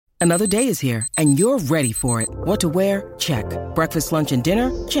Another day is here, and you're ready for it. What to wear? Check. Breakfast, lunch, and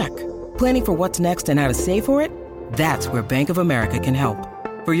dinner? Check. Planning for what's next and how to save for it? That's where Bank of America can help.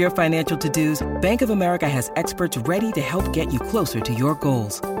 For your financial to-dos, Bank of America has experts ready to help get you closer to your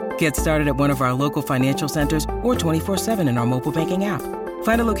goals. Get started at one of our local financial centers or 24/7 in our mobile banking app.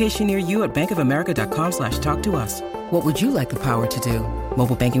 Find a location near you at bankofamerica.com/talktous. What would you like the power to do?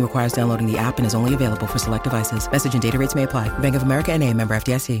 Mobile banking requires downloading the app and is only available for select devices. Message and data rates may apply. Bank of America N.A., member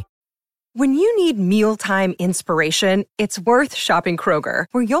FDIC. When you need mealtime inspiration, it's worth shopping Kroger,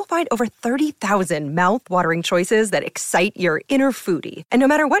 where you'll find over 30,000 mouth-watering choices that excite your inner foodie. And no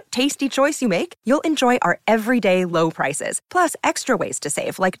matter what tasty choice you make, you'll enjoy our everyday low prices, plus extra ways to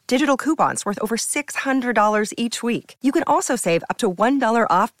save, like digital coupons worth over $600 each week. You can also save up to $1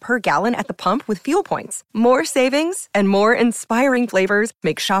 off per gallon at the pump with fuel points. More savings and more inspiring flavors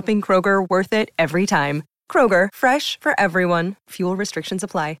make shopping Kroger worth it every time. Kroger, fresh for everyone. Fuel restrictions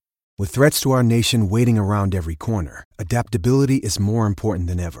apply. With threats to our nation waiting around every corner, adaptability is more important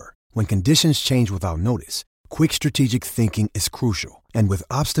than ever. When conditions change without notice, quick strategic thinking is crucial. And with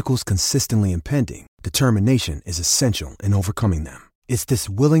obstacles consistently impending, determination is essential in overcoming them. It's this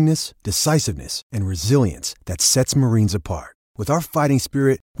willingness, decisiveness, and resilience that sets Marines apart. With our fighting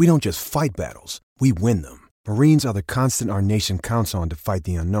spirit, we don't just fight battles, we win them. Marines are the constant our nation counts on to fight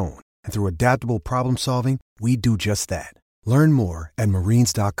the unknown. And through adaptable problem solving, we do just that. Learn more at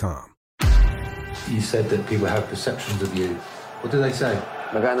marines.com. You said that people have perceptions of you. What do they say?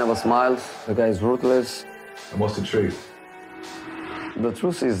 The guy never smiles, the guy is ruthless. And what's the truth? The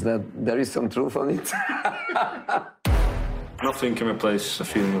truth is that there is some truth on it. Nothing can replace a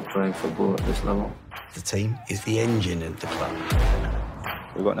feeling of playing football at this level. The team is the engine of the club.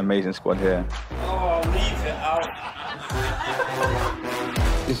 We've got an amazing squad here. Oh, leave it out.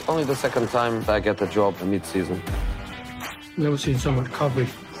 It's only the second time I get a job mid-season. Never seen so much coverage.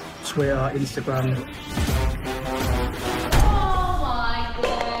 Twitter, Instagram. Oh my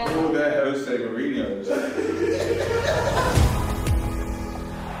God. All that Jose Mourinho.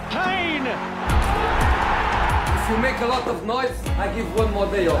 Kane! If you make a lot of noise, I give one more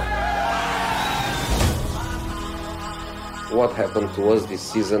day off. What happened to us this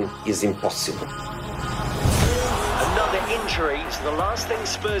season is impossible. Another injury is the last thing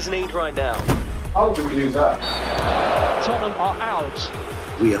Spurs need right now. How do we lose that? Tottenham are out.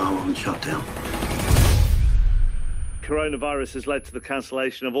 We are on shutdown. Coronavirus has led to the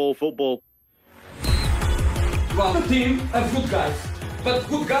cancellation of all football. Well, the team have good guys, but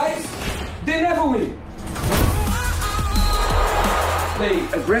good guys, they never win. Play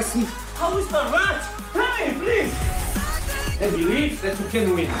aggressive. How is that right? Tell me, please. And believe that we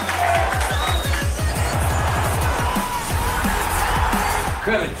can win.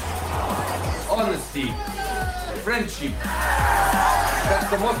 Courage, honesty, friendship. That's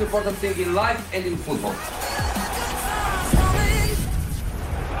the most important thing in life and in football.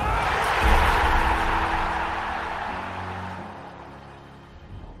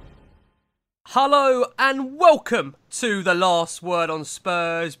 Hello and welcome to The Last Word on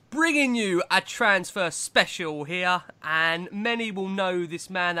Spurs, bringing you a transfer special here, and many will know this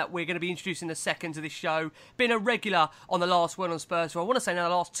man that we're going to be introducing in a second to this show. Been a regular on The Last Word on Spurs for I want to say now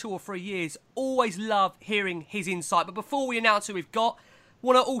the last 2 or 3 years. Always love hearing his insight, but before we announce who we've got,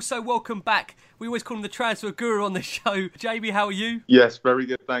 want to also welcome back, we always call him the transfer guru on the show. Jamie, how are you? Yes, very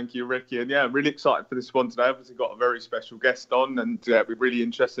good, thank you, Ricky. And yeah, I'm really excited for this one today. Obviously got a very special guest on, and we're really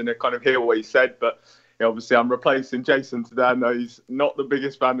interested to kind of hear what he said. But yeah, obviously I'm replacing Jason today. I know he's not the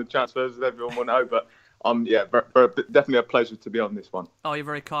biggest fan of transfers, as everyone will know, but definitely a pleasure to be on this one. Oh, you're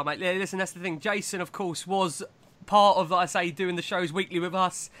very kind, mate. Yeah, listen, that's the thing. Jason, of course, was part of, like I say, doing the shows weekly with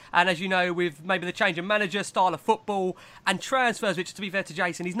us, and as you know, with maybe the change of manager, style of football and transfers, which to be fair to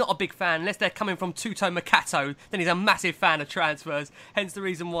Jason, he's not a big fan unless they're coming from Tuto Mercato. Then he's a massive fan of transfers, hence the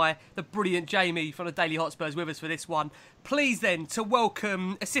reason why the brilliant Jamie from the Daily Hotspurs with us for this one. Please then to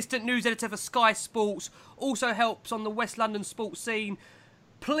welcome assistant news editor for Sky Sports, also helps on the West London sports scene.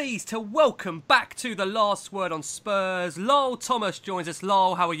 Pleased to welcome back to The Last Word on Spurs, Lyle Thomas joins us.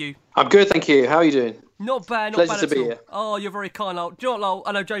 Lyle, how are you? I'm good, thank you. How are you doing? Not bad, not Pleasure bad to at be all. here. Oh, you're very kind, Lyle. Do you know what, Lyle?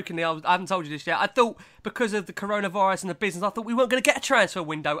 I know jokingly, I haven't told you this yet. I thought because of the coronavirus and the business, I thought we weren't going to get a transfer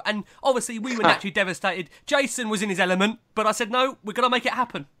window. And obviously we were naturally devastated. Jason was in his element, but I said, no, we're going to make it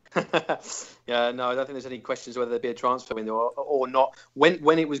happen. Yeah, no, I don't think there's any questions whether there'd be a transfer window or not.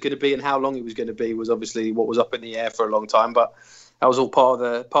 When it was going to be and how long it was going to be was obviously what was up in the air for a long time. But that was all part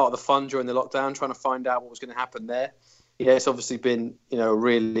of the fun during the lockdown, trying to find out what was going to happen there. Yeah, it's obviously been,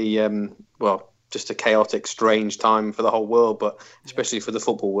 really, just a chaotic, strange time for the whole world, but especially for the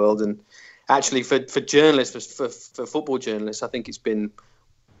football world. And actually for journalists, for football journalists, I think it's been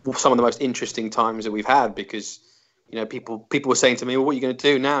some of the most interesting times that we've had, because people were saying to me, well, what are you going to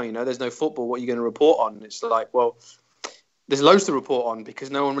do now? There's no football. What are you going to report on? And it's like, well, there's loads to report on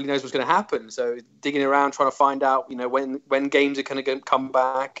because no one really knows what's going to happen. So digging around, trying to find out, when games are going to come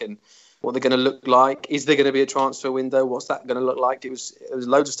back and what they're going to look like. Is there going to be a transfer window? What's that going to look like? It was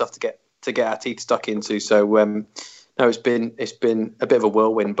loads of stuff to get our teeth stuck into. So no, it's been a bit of a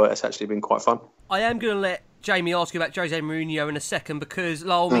whirlwind, but it's actually been quite fun. I am going to let Jamie ask you about Jose Mourinho in a second, because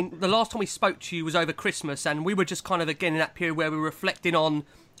Lyle, the last time we spoke to you was over Christmas, and we were just kind of again in that period where we were reflecting on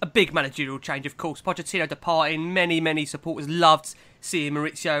a big managerial change. Of course, Pochettino departing. Many supporters loved seeing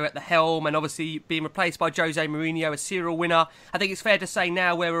Maurizio at the helm, and obviously being replaced by Jose Mourinho, a serial winner. I think it's fair to say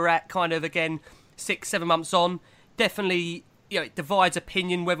now, where we're at, kind of again 6-7 months on, definitely it divides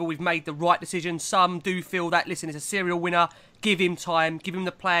opinion whether we've made the right decision. Some do feel that, listen, he's a serial winner, give him time, give him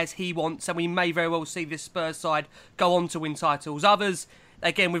the players he wants, and we may very well see this Spurs side go on to win titles. Others,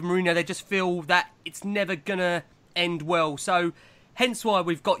 again with Mourinho, they just feel that it's never going to end well. So hence why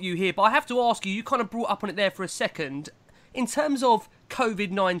we've got you here. But I have to ask you kind of brought up on it there for a second, in terms of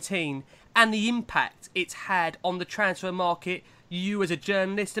COVID-19 and the impact it's had on the transfer market, you as a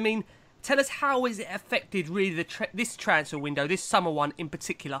journalist, I mean, tell us, how has it affected really this transfer window, this summer one in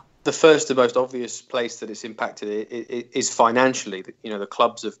particular? The first and most obvious place that it's impacted is financially. The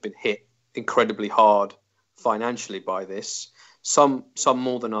clubs have been hit incredibly hard financially by this. Some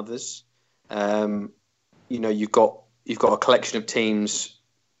more than others. You've got a collection of teams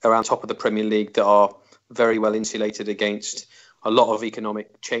around top of the Premier League that are very well insulated against a lot of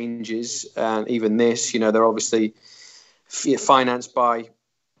economic changes, and even this. They're obviously financed by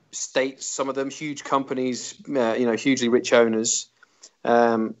states, some of them huge companies, hugely rich owners.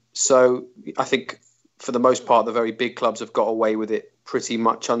 So I think for the most part, the very big clubs have got away with it pretty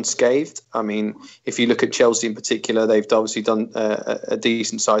much unscathed. I mean, if you look at Chelsea in particular, they've obviously done a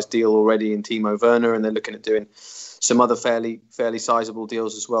decent sized deal already in Timo Werner, and they're looking at doing some other fairly sizable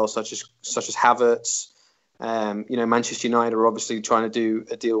deals as well, such as Havertz. Manchester United are obviously trying to do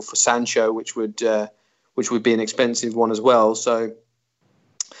a deal for Sancho, which would be an expensive one as well. So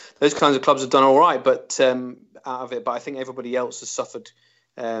those kinds of clubs have done all right, but out of it. But I think everybody else has suffered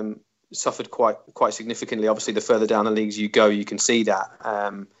quite significantly. Obviously, the further down the leagues you go, you can see that.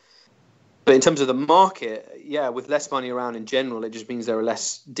 But in terms of the market, with less money around in general, it just means there are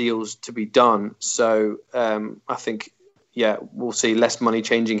less deals to be done. So I think, we'll see less money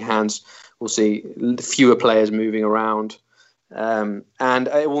changing hands. We'll see fewer players moving around, and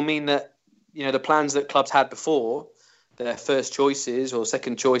it will mean that the plans that clubs had before, their first choices or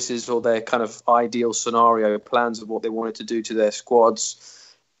second choices, or their kind of ideal scenario plans of what they wanted to do to their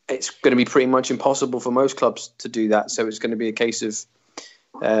squads, it's going to be pretty much impossible for most clubs to do that. So it's going to be a case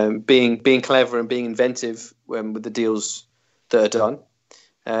of being clever and being inventive with the deals that are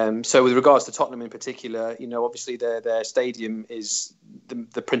done. So with regards to Tottenham in particular, obviously their stadium is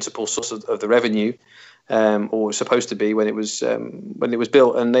the principal source of the revenue, or was supposed to be when it was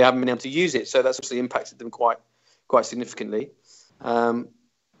built, and they haven't been able to use it. So that's obviously impacted them quite significantly.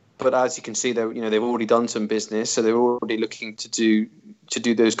 But as you can see, they've already done some business, so they're already looking to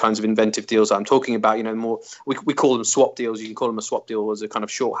do those kinds of inventive deals that I'm talking about. More we call them swap deals. You can call them a swap deal as a kind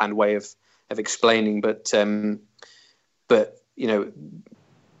of shorthand way of explaining. But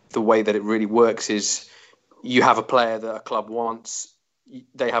the way that it really works is you have a player that a club wants,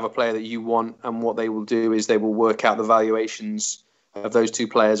 they have a player that you want, and what they will do is they will work out the valuations of those two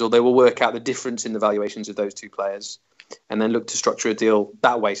players, or they will work out the difference in the valuations of those two players, and then look to structure a deal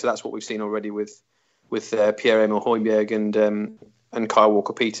that way. So that's what we've seen already with Pierre-Emile Højbjerg and Kyle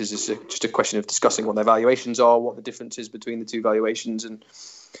Walker-Peters. It's just a question of discussing what their valuations are, what the difference is between the two valuations, and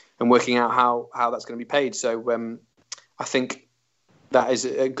working out how that's going to be paid. So I think that is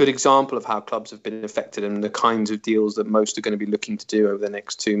a good example of how clubs have been affected and the kinds of deals that most are going to be looking to do over the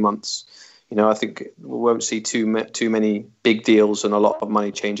next 2 months. I think we won't see too many big deals and a lot of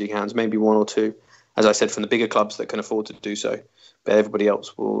money changing hands. Maybe one or two, as I said, from the bigger clubs that can afford to do so. But everybody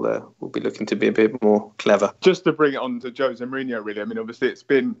else will be looking to be a bit more clever. Just to bring it on to Jose Mourinho, really. I mean, obviously it's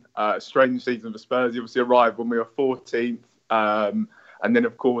been a strange season for Spurs. He obviously arrived when we were 14th. And then,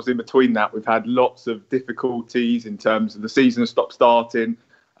 of course, in between that, we've had lots of difficulties in terms of the season stop starting,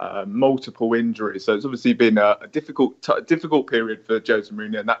 multiple injuries. So it's obviously been a difficult period for Jose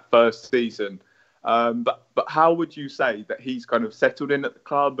Mourinho in that first season. But how would you say that he's kind of settled in at the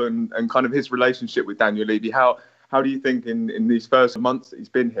club and kind of his relationship with Daniel Levy? How do you think in these first months that he's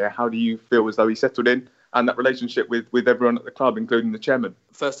been here, how do you feel as though he's settled in, and that relationship with everyone at the club, including the chairman?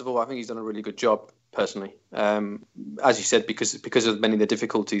 First of all, I think he's done a really good job, personally. As you said, because of many of the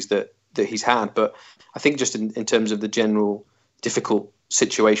difficulties that he's had. But I think just in terms of the general difficult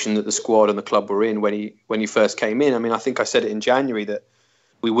situation that the squad and the club were in when he first came in. I mean, I think I said it in January that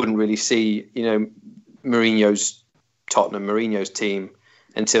we wouldn't really see, Mourinho's Tottenham, Mourinho's team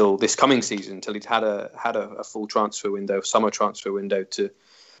until this coming season, until he'd had a full transfer window, summer transfer window to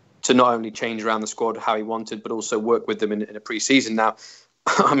not only change around the squad how he wanted, but also work with them in a pre-season. Now,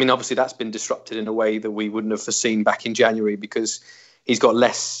 I mean, obviously that's been disrupted in a way that we wouldn't have foreseen back in January because he's got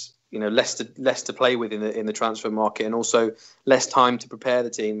less to play with in the transfer market, and also less time to prepare the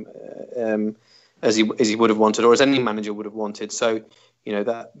team as he would have wanted, or as any manager would have wanted. So,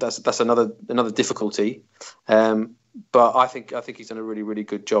 that's another difficulty. But I think he's done a really, really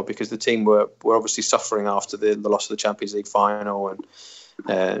good job because the team were obviously suffering after the loss of the Champions League final, and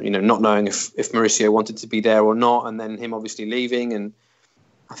not knowing if Mauricio wanted to be there or not, and then him obviously leaving. And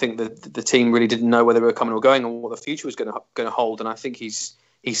I think that the team really didn't know whether they were coming or going or what the future was going to hold. And I think he's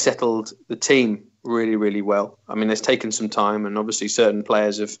settled the team really, really well. I mean, it's taken some time, and obviously certain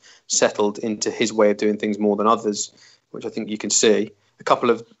players have settled into his way of doing things more than others, which I think you can see. A couple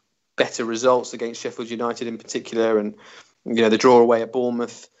of better results against Sheffield United in particular, and the draw away at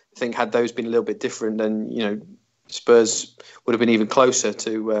Bournemouth. I think had those been a little bit different, then Spurs would have been even closer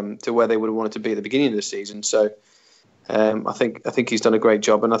to where they would have wanted to be at the beginning of the season. So I think he's done a great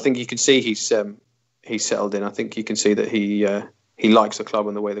job, and I think you can see he's settled in. I think you can see that he likes the club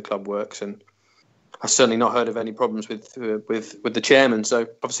and the way the club works, and I've certainly not heard of any problems with the chairman. So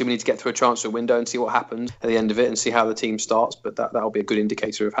obviously we need to get through a transfer window and see what happens at the end of it and see how the team starts. But that'll be a good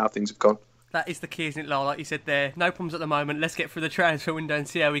indicator of how things have gone. That is the key, isn't it, Lyle? Like you said there, no problems at the moment. Let's get through the transfer window and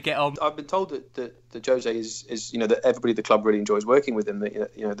see how we get on. I've been told that Jose is that everybody at the club really enjoys working with him.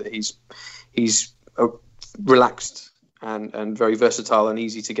 That he's relaxed and very versatile and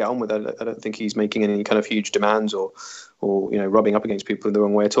easy to get on with. I don't think he's making any kind of huge demands or rubbing up against people in the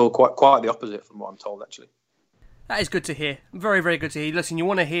wrong way at all. Quite the opposite from what I'm told, actually. That is good to hear. Very, very good to hear. Listen, you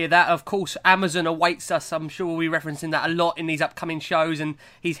want to hear that? Of course, Amazon awaits us. I'm sure we'll be referencing that a lot in these upcoming shows. And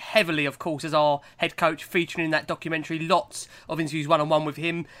he's heavily, of course, as our head coach, featuring in that documentary. Lots of interviews one-on-one with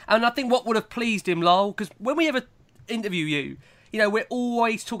him. And I think what would have pleased him, Lyle, because when we ever interview you, we're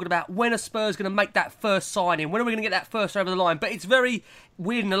always talking about when are Spurs going to make that first signing? When are we going to get that first over the line? But it's very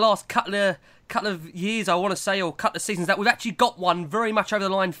weird in the last couple of years, I want to say, or couple of seasons, that we've actually got one very much over the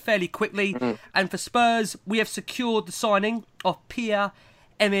line fairly quickly. Mm. And for Spurs, we have secured the signing of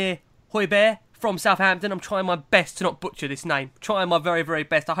Pierre-Emile Højbjerg from Southampton. I'm trying my best to not butcher this name. Trying my very, very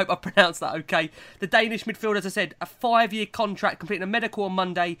best. I hope I pronounced that okay. The Danish midfielder, as I said, a 5-year contract, completing a medical on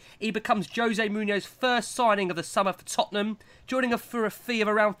Monday. He becomes Jose Mourinho's first signing of the summer for Tottenham, joining for a fee of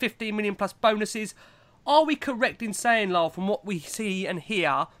around 15 million plus bonuses. Are we correct in saying, Lyle, from what we see and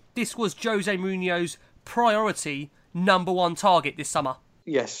hear, this was Jose Mourinho's priority number one target this summer?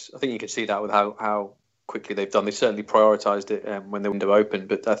 Yes, I think you can see that with how quickly they've done. They certainly prioritised it when the window opened,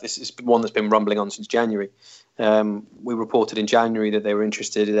 but this is one that's been rumbling on since January. We reported in January that they were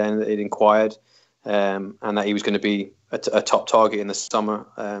interested and that they'd inquired, and that he was going to be a top target in the summer.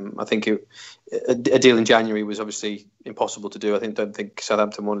 I think a deal in January was obviously impossible to do. I don't think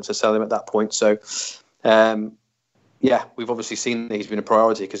Southampton wanted to sell him at that point. So, we've obviously seen that he's been a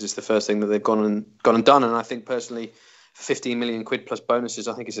priority because it's the first thing that they've gone and done. And I think personally, 15 million quid plus bonuses,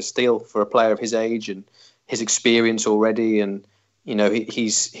 I think it's a steal for a player of his age and his experience already. And,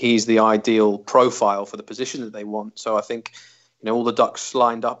 he's the ideal profile for the position that they want. So I think, all the ducks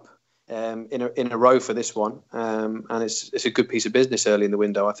lined up in a row for this one. And it's a good piece of business early in the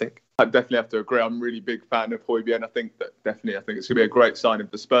window, I think. I definitely have to agree. I'm a really big fan of Højbjerg, and I think it's going to be a great signing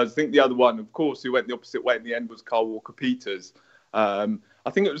for Spurs. I think the other one, of course, who went the opposite way in the end was Kyle Walker-Peters. I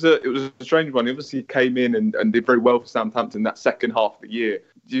think it was a strange one. He obviously came in and did very well for Southampton that second half of the year.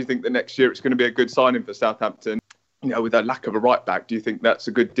 Do you think the next year it's going to be a good signing for Southampton? With that lack of a right back, do you think that's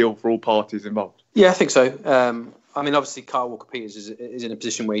a good deal for all parties involved? Yeah, I think so. Obviously, Kyle Walker-Peters is in a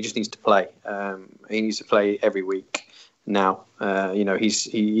position where he just needs to play. He needs to play every week now.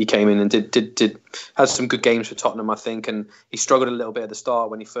 He came in and did had some good games for Tottenham, I think, and he struggled a little bit at the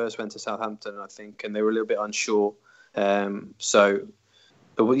start when he first went to Southampton, I think, and they were a little bit unsure.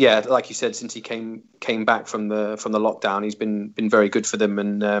 But yeah, like you said, since he came back from the lockdown, he's been very good for them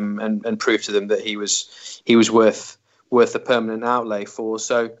and proved to them that he was worth a permanent outlay for.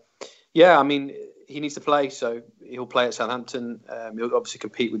 So yeah, he needs to play, so he'll play at Southampton. He'll obviously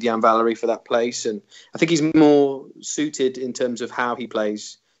compete with Jan Valery for that place, and I think he's more suited in terms of how he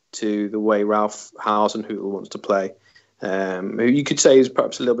plays to the way Ralph Hasenhüttl wants to play. Who you could say is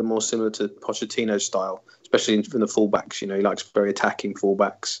perhaps a little bit more similar to Pochettino's style, especially from the fullbacks. He likes very attacking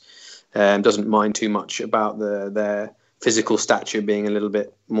fullbacks. Doesn't mind too much about their physical stature being a little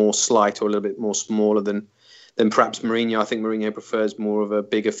bit more slight or a little bit more smaller than perhaps Mourinho. I think Mourinho prefers more of a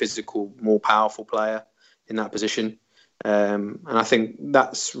bigger, physical, more powerful player in that position. And I think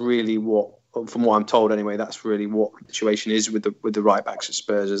that's really what, from what I'm told anyway, that's really what the situation is with the right backs at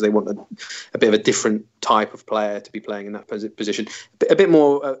Spurs, is they want a bit of a different type of player to be playing in that position. A bit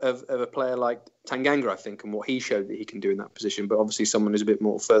more of a player like Tanganga, I think, and what he showed that he can do in that position, but obviously someone who's a bit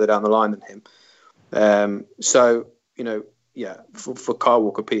more further down the line than him. So, you know, yeah, for Kyle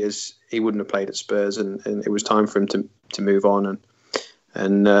Walker-Peters, he wouldn't have played at Spurs, and it was time for him to move on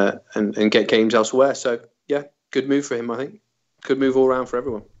and get games elsewhere. So, yeah, good move for him, I think. Good move all round for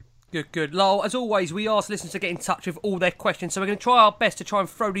everyone. Good. Lyle, as always, we ask listeners to get in touch with all their questions, so we're going to try our best to try and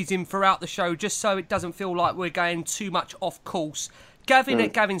throw these in throughout the show, just so it doesn't feel like we're going too much off course. Gavin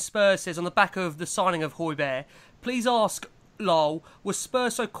at Gavin Spurs says, on the back of the signing of Højbjerg, please ask Lyle, was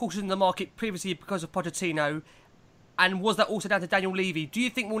Spurs so cautious in the market previously because of Pochettino, and was that also down to Daniel Levy? Do you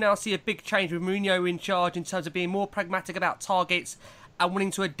think we'll now see a big change with Mourinho in charge in terms of being more pragmatic about targets and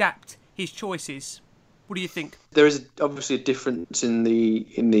willing to adapt his choices? What do you think? There is obviously a difference in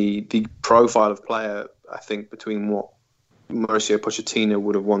the profile of player, I think, between what Mauricio Pochettino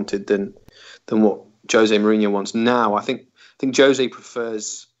would have wanted than what Jose Mourinho wants now. I think Jose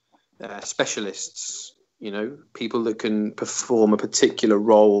prefers specialists, you know, people that can perform a particular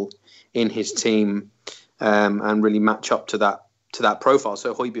role in his team and really match up to that profile.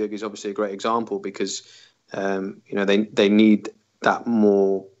 So Højbjerg is obviously a great example because you know, they need that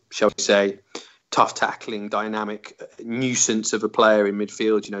more, shall we say, tough tackling, dynamic nuisance of a player in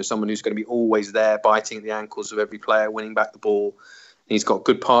midfield. You know, someone who's going to be always there, biting at the ankles of every player, winning back the ball. And he's got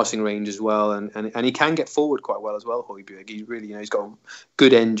good passing range as well, and he can get forward quite well as well. Højbjerg, he's really, you know, he's got a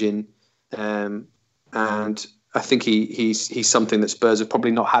good engine, and I think he's something that Spurs have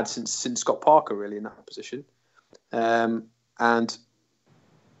probably not had since Scott Parker, really, in that position. And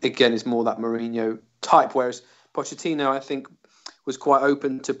again, it's more that Mourinho type, whereas Pochettino, I think, was quite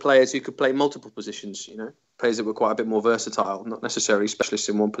open to players who could play multiple positions, you know, players that were quite a bit more versatile, not necessarily specialists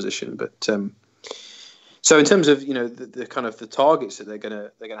in one position. But so in terms of, you know, the kind of the targets that they're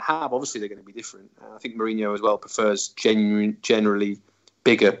gonna have, obviously they're going to be different. I think Mourinho as well prefers generally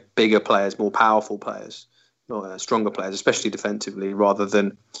bigger players, more powerful players, stronger players, especially defensively, rather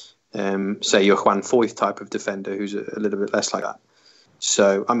than say your Juan Foyth type of defender who's a little bit less like that.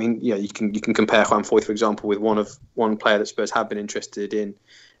 So, I mean, yeah, you can compare Juan Foyth, for example, with one player that Spurs have been interested in,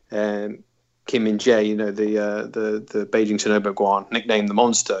 Kim Min-jae, you know, the Beijing Chernobyl Guan, nicknamed the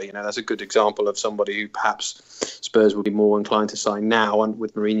Monster. You know, that's a good example of somebody who perhaps Spurs would be more inclined to sign now, and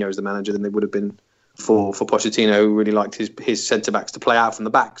with Mourinho as the manager, than they would have been for Pochettino, who really liked his centre-backs to play out from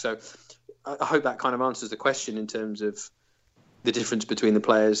the back. So I hope that kind of answers the question in terms of the difference between the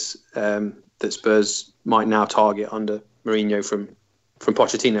players that Spurs might now target under Mourinho from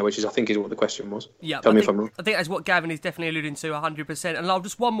Pochettino, which I think is what the question was. Yeah, Tell me if I'm wrong. I think that's what Gavin is definitely alluding to, 100%. And I'll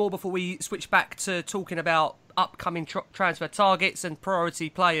just one more before we switch back to talking about upcoming transfer targets and priority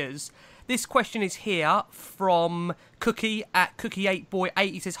players. This question is here from Cookie at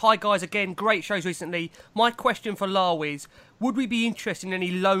Cookie8Boy8. He says, "Hi guys, again, great shows recently. My question for Lyle is, would we be interested in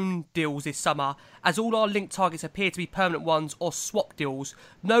any loan deals this summer, as all our linked targets appear to be permanent ones or swap deals?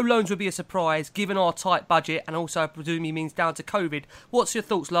 No loans would be a surprise, given our tight budget, and also I presume he means down to COVID. What's your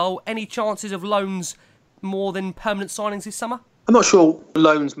thoughts, Lyle? Any chances of loans more than permanent signings this summer?" I'm not sure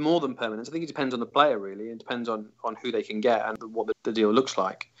loans more than permanent. I think it depends on the player, really. It depends on who they can get and what the deal looks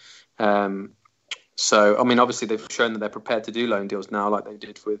like. So, I mean, obviously they've shown that they're prepared to do loan deals now, like they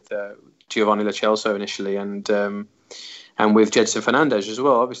did with Giovanni Lo Celso initially, and with Gedson Fernandes as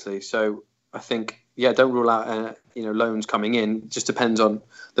well, obviously. So I think, yeah, don't rule out loans coming in. It just depends on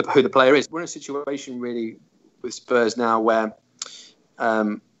who the player is. We're in a situation really with Spurs now where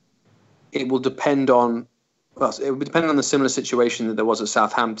it will depend on the similar situation that there was at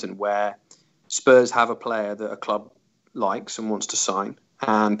Southampton, where Spurs have a player that a club likes and wants to sign,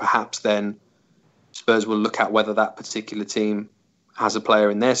 and perhaps then Spurs will look at whether that particular team has a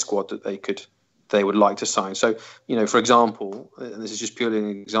player in their squad that they would like to sign. So, you know, for example, and this is just purely an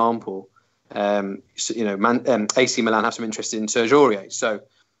example, AC Milan have some interest in Serge Aurier. So,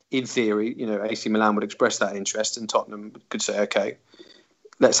 in theory, you know, AC Milan would express that interest, and Tottenham could say, okay,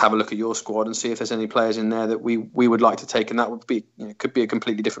 let's have a look at your squad and see if there's any players in there that we would like to take, and that would be, you know, could be a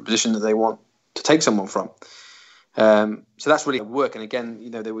completely different position that they want to take someone from. So that's really work, and again, you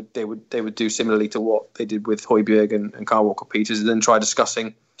know, they would do similarly to what they did with Højbjerg and Kyle Walker-Peters, and then try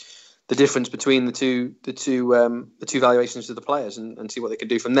discussing the difference between the two valuations of the players and see what they can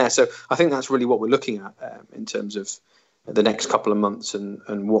do from there. So I think that's really what we're looking at in terms of the next couple of months,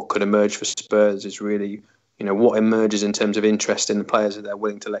 and what could emerge for Spurs is really, you know, what emerges in terms of interest in the players that they're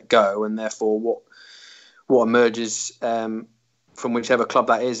willing to let go, and therefore what emerges from whichever club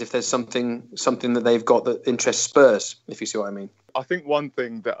that is, if there's something that they've got that interests Spurs, if you see what I mean. I think one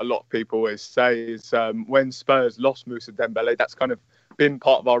thing that a lot of people always say is when Spurs lost Moussa Dembele, that's kind of been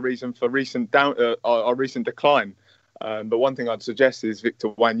part of our reason for our recent decline. But one thing I'd suggest is Victor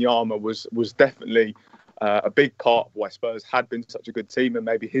Wanyama was definitely a big part of why Spurs had been such a good team, and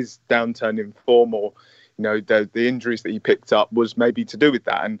maybe his downturn in form, or the injuries that he picked up, was maybe to do with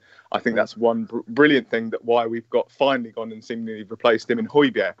that. And I think that's one brilliant thing that why we've finally gone and seemingly replaced him in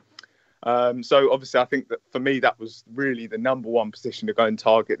Højbjerg. So obviously I think that for me that was really the number one position to go and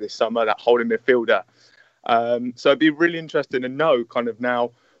target this summer, that holding midfielder. So it'd be really interesting to know kind of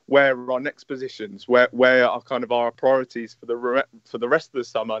now where are our next positions, where are kind of our priorities for the rest of the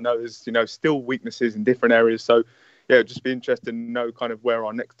summer. I know there's still weaknesses in different areas, so yeah, it'd just be interesting to know kind of where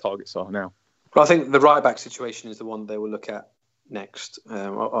our next targets are now. Well, I think the right back situation is the one they will look at next.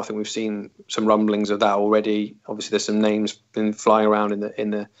 I think we've seen some rumblings of that already. Obviously, there's some names been flying around in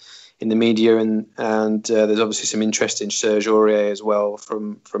the media, and there's obviously some interest in Serge Aurier as well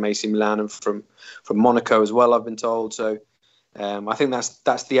from AC Milan and from Monaco as well, I've been told. So I think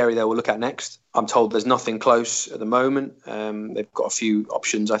that's the area they will look at next. I'm told there's nothing close at the moment. They've got a few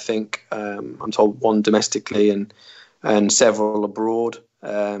options, I think. I'm told one domestically and several abroad.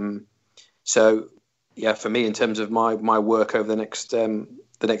 So yeah, for me, in terms of my work over the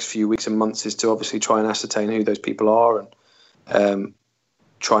next few weeks and months, is to obviously try and ascertain who those people are and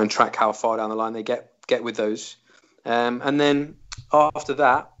try and track how far down the line they get with those. And then after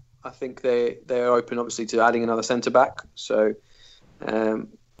that, I think they're open, obviously, to adding another centre-back. So,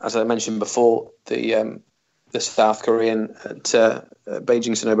 as I mentioned before, the South Korean at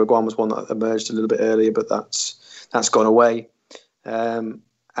Beijing Sonoba was one that emerged a little bit earlier, but that's gone away.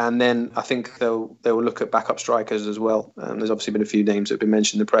 And then I think they will look at backup strikers as well. There's obviously been a few names that have been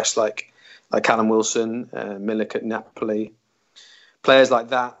mentioned in the press, like Callum Wilson, Milik at Napoli, players like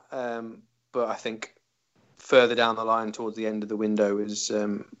that. But I think further down the line, towards the end of the window, is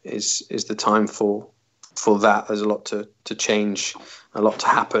the time for that. There's a lot to change, a lot to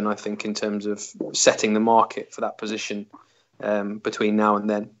happen, I think, in terms of setting the market for that position between now and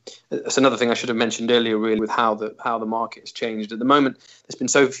then. That's another thing I should have mentioned earlier, really, with how the market has changed. At the moment, there's been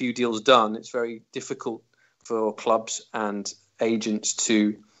so few deals done, it's very difficult for clubs and agents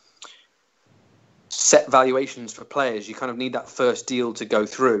to set valuations for players. You kind of need that first deal to go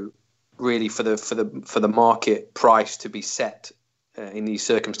through, really, for the market price to be set in these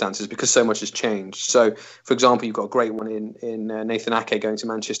circumstances, because so much has changed. So, for example, you've got a great one in Nathan Ake going to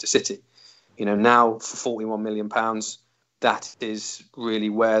Manchester City. Now for £41 million, that is really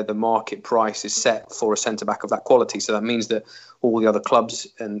where the market price is set for a centre-back of that quality. So that means that all the other clubs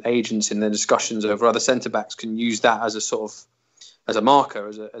and agents in their discussions over other centre-backs can use that as a sort of, as a marker,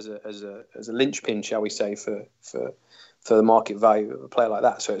 as a linchpin, shall we say, for the market value of a player like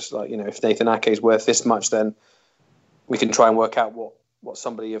that. So it's like, if Nathan Ake is worth this much, then we can try and work out what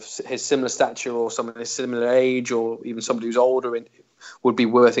somebody of his similar stature or somebody of his similar age, or even somebody who's older, would be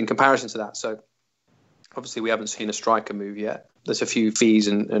worth in comparison to that. So obviously we haven't seen a striker move yet. There's a few fees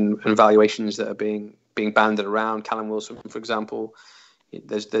and valuations that are being banded around. Callum Wilson, for example,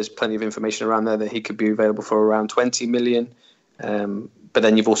 there's plenty of information around there that he could be available for around 20 million. But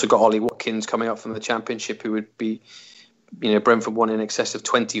then you've also got Ollie Watkins coming up from the Championship, who would be, Brentford won in excess of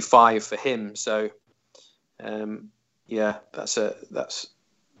 25 for him. So, there'll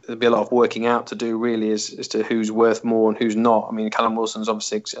be a lot of working out to do, really, as to who's worth more and who's not. I mean, Callum Wilson's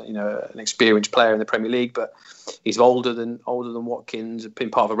obviously, an experienced player in the Premier League, but he's older than Watkins, been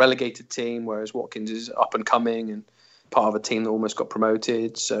part of a relegated team, whereas Watkins is up and coming and part of a team that almost got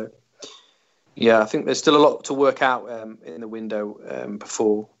promoted. So, yeah, I think there's still a lot to work out in the window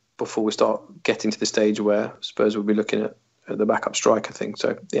before we start getting to the stage where Spurs will be looking at the backup striker thing.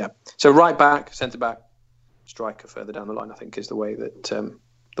 So, yeah. So right back, centre back, striker further down the line, I think, is the way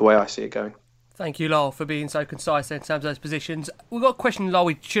I see it going. Thank you, Lyle, for being so concise in terms of those positions. We've got a question, Lyle,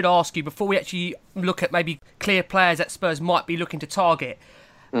 we should ask you before we actually look at maybe clear players that Spurs might be looking to target.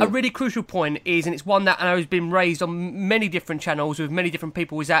 A really crucial point is, and it's one that I know has been raised on many different channels with many different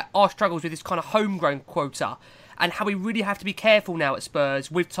people, is that our struggles with this kind of homegrown quota, and how we really have to be careful now at Spurs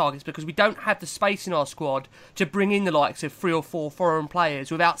with targets, because we don't have the space in our squad to bring in the likes of 3 or 4 foreign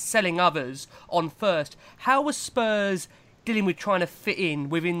players without selling others on first. How was Spurs dealing with trying to fit in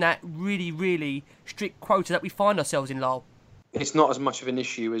within that really, really strict quota that we find ourselves in, Lyle? It's not as much of an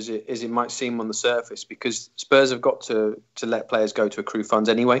issue as it might seem on the surface, because Spurs have got to let players go to accrue funds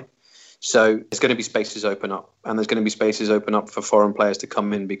anyway. So there's going to be spaces open up, and there's going to be spaces open up for foreign players to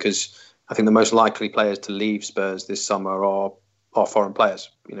come in, because I think the most likely players to leave Spurs this summer are are foreign players.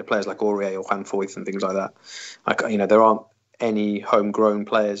 Players like Aurier or Juan Foyth and things like that. There aren't any homegrown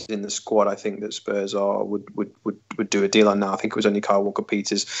players in the squad. I think that Spurs would do a deal on now. I think it was only Kyle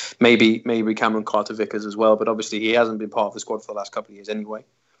Walker-Peters, maybe Cameron Carter-Vickers as well. But obviously he hasn't been part of the squad for the last couple of years anyway.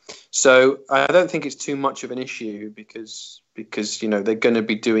 So I don't think it's too much of an issue because they're going to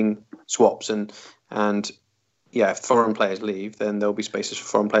be doing swaps and if foreign players leave, then there'll be spaces for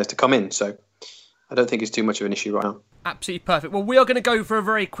foreign players to come in. So I don't think it's too much of an issue right now. Absolutely perfect. Well, we are going to go for a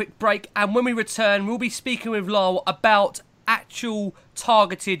very quick break, and when we return, we'll be speaking with Lyle about actual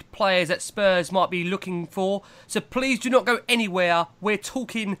targeted players that Spurs might be looking for. So please do not go anywhere. We're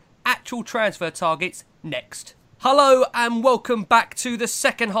talking actual transfer targets next. Hello and welcome back to the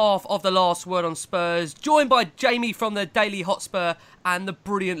second half of The Last Word on Spurs, joined by Jamie from the Daily Hotspur and the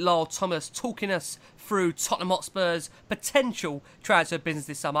brilliant Lyle Thomas, talking us through Tottenham Hotspur's potential transfer business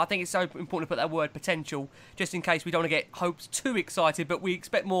this summer. I think it's so important to put that word potential, just in case we don't want to get hopes too excited, but we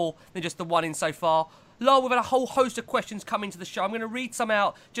expect more than just the one in so far. Lyle, we've had a whole host of questions coming to the show. I'm going to read some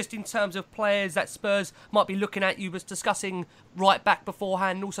out just in terms of players that Spurs might be looking at. You was discussing right back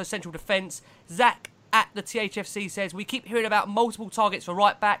beforehand and also central defence. Zach at the THFC says, we keep hearing about multiple targets for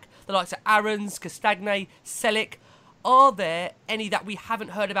right back, the likes of Aarons, Castagne, Selic. Are there any that we haven't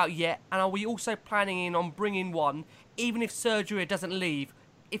heard about yet? And are we also planning on bringing one, even if Sergio doesn't leave?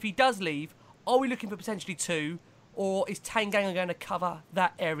 If he does leave, are we looking for potentially two? Or is Tanganga going to cover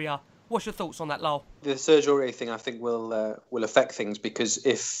that area? What's your thoughts on that, Lyle? The Sergio thing, I think, will affect things because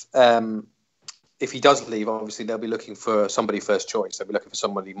if he does leave, obviously they'll be looking for somebody first choice. They'll be looking for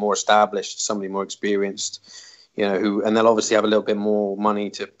somebody more established, somebody more experienced, and they'll obviously have a little bit more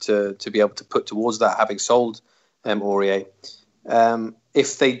money to be able to put towards that, having sold Aurier.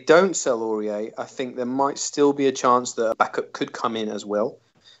 If they don't sell Aurier, I think there might still be a chance that a backup could come in as well.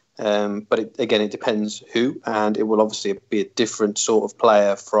 But it depends who, and it will obviously be a different sort of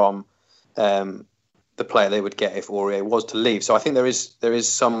player from the player they would get if Aurier was to leave. So I think there is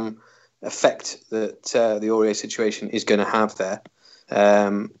some effect that the Aurier situation is going to have there.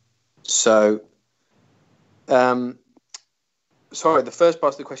 Sorry, the first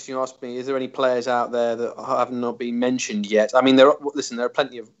part of the question you asked me, is there any players out there that have not been mentioned yet? I mean, there are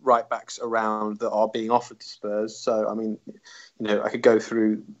plenty of right-backs around that are being offered to Spurs. So, I mean, I could go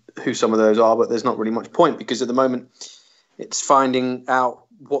through who some of those are, but there's not really much point because at the moment it's finding out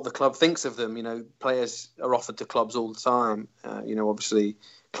what the club thinks of them. Players are offered to clubs all the time. Obviously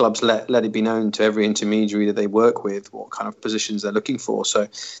clubs let it be known to every intermediary that they work with what kind of positions they're looking for. So,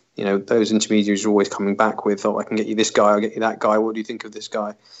 those intermediaries are always coming back with, I can get you this guy, I'll get you that guy, what do you think of this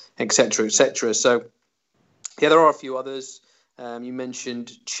guy, etc., etc. So, yeah, there are a few others. You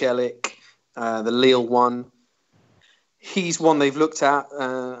mentioned Celik, the Lille one. He's one they've looked at,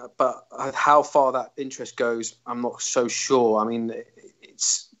 but how far that interest goes, I'm not so sure. I mean,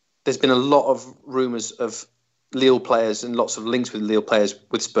 there's been a lot of rumours of Lille players and lots of links with Lille players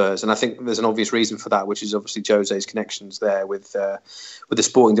with Spurs, and I think there's an obvious reason for that, which is obviously Jose's connections there with the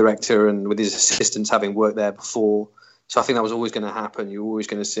sporting director and with his assistants having worked there before. So I think that was always going to happen. You're always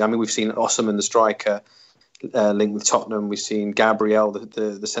going to see. I mean, we've seen Osimhen, the striker, linked with Tottenham. We've seen Gabriel,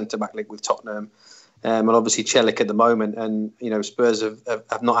 the centre back, linked with Tottenham, and obviously Celik at the moment. And Spurs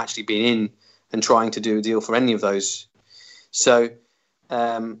have not actually been in and trying to do a deal for any of those. So.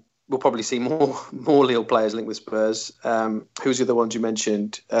 We'll probably see more Lille players linked with Spurs. Who's the other ones you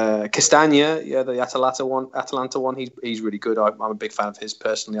mentioned? Castagne, the Atalanta one. He's really good. I'm a big fan of his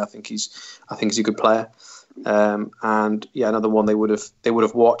personally. I think he's a good player. Another one they would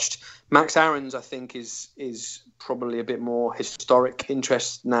have watched. Max Aarons, I think, is probably a bit more historic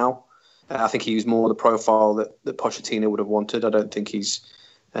interest now. I think he's more the profile that Pochettino would have wanted. I don't think he's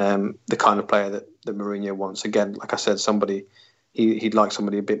the kind of player that Mourinho wants. Again, like I said, somebody. He'd like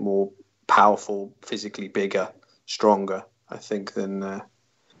somebody a bit more powerful, physically bigger, stronger, I think, than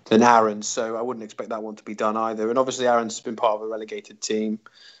Aarons. So I wouldn't expect that one to be done either. And obviously Aarons has been part of a relegated team.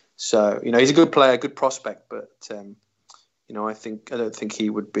 So, he's a good player, good prospect, but I don't think he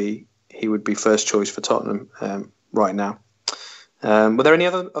would be first choice for Tottenham right now. Were there any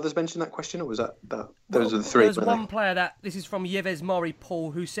others mentioned that question, or was those are the three? There's one player that, this is from Yves Mari Paul,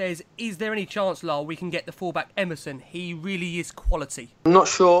 who says, is there any chance, Lyle, we can get the fullback Emerson? He really is quality. I'm not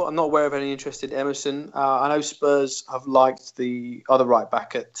sure. I'm not aware of any interest in Emerson. I know Spurs have liked the other right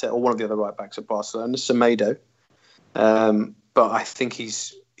back or one of the other right backs at Barcelona, Semedo. But I think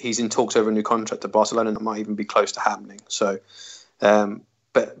he's in talks over a new contract at Barcelona, and it might even be close to happening. So,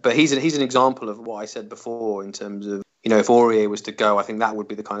 but he's an example of what I said before in terms of, if Aurier was to go, I think that would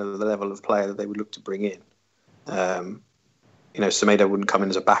be the kind of the level of player that they would look to bring in. Semedo wouldn't come in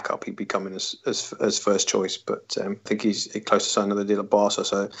as a backup; he'd be coming as first choice. But I think he's close to signing another deal at Barca,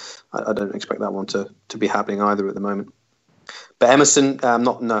 so I don't expect that one to be happening either at the moment. But Emerson, I'm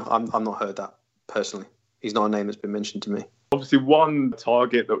not heard that personally. He's not a name that's been mentioned to me. Obviously, one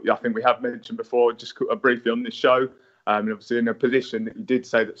target that I think we have mentioned before, just briefly on this show, and obviously in a position that you did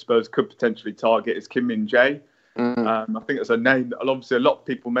say that Spurs could potentially target is Kim Min-jae. I think it's a name that obviously a lot of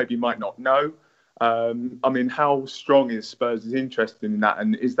people maybe might not know. How strong is Spurs' interest in that,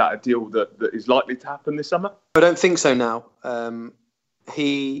 and is that a deal that is likely to happen this summer? I don't think so now.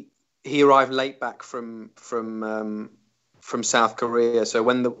 He arrived late back from South Korea, so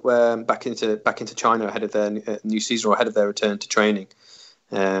when back into China ahead of their new season or ahead of their return to training,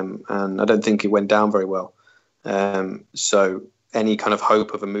 and I don't think it went down very well. So any kind of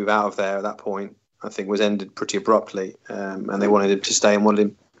hope of a move out of there at that point, I think, was ended pretty abruptly, and they wanted him to stay and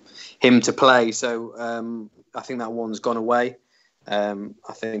wanted him to play. So I think that one's gone away.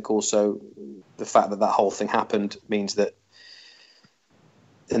 I think also the fact that whole thing happened means that,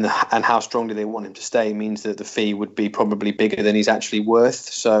 and how strongly they want him to stay means that the fee would be probably bigger than he's actually worth.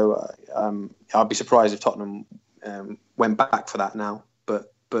 So I'd be surprised if Tottenham went back for that now.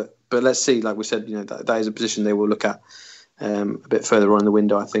 But let's see. Like we said, that is a position they will look at a bit further on in the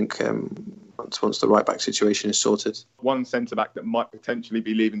window, I think, once the right back situation is sorted. One centre back that might potentially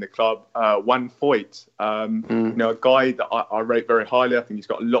be leaving the club, Juan Foyth, a guy that I rate very highly. I think he's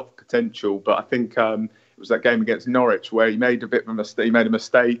got a lot of potential, but I think it was that game against Norwich where he made a bit of a mistake. He made a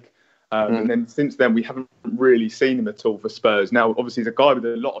mistake, and then since then we haven't really seen him at all for Spurs. Now, obviously, he's a guy with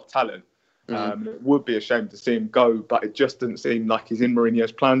a lot of talent. It would be a shame to see him go, but it just doesn't seem like he's in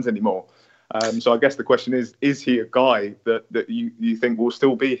Mourinho's plans anymore. So I guess the question is he a guy that you think will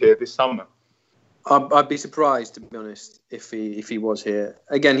still be here this summer? I'd be surprised, to be honest, if he was here.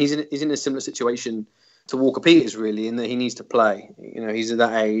 Again, he's in a similar situation to Walker Peters, really, in that he needs to play. He's at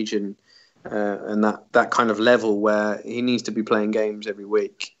that age and that kind of level where he needs to be playing games every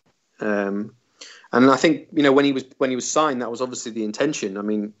week. And I think when he was signed, that was obviously the intention. I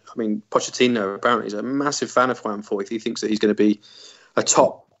mean, Pochettino apparently is a massive fan of Juan Foyth. He thinks that he's going to be a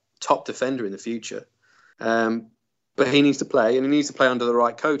top defender in the future. But he needs to play, and he needs to play under the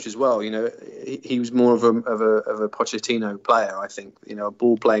right coach as well. He was more of a Pochettino player, I think. A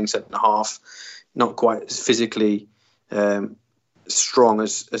ball-playing centre half, not quite as physically strong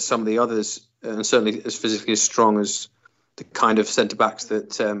as some of the others, and certainly as physically as strong as the kind of centre backs that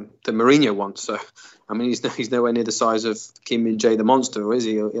Mourinho wants. So, he's nowhere near the size of Kim Min-jae, the monster, is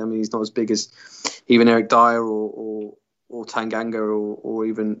he? He's not as big as even Eric Dyer or Tanganga or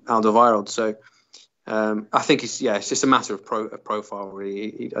even Alderweireld. So. I think it's just a matter of profile,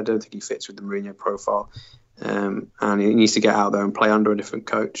 really. I don't think he fits with the Mourinho profile, and he needs to get out there and play under a different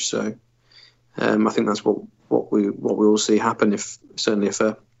coach. So I think that's what we will see happen if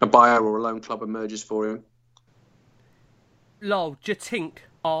a buyer or a loan club emerges for him. Lol, Jatink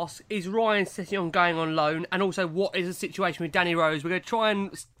asks, is Ryan Sessegnon going on loan, and also what is the situation with Danny Rose? We're going to try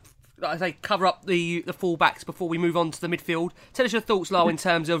and, like I say, cover up the fullbacks before we move on to the midfield. Tell us your thoughts, Lyle, in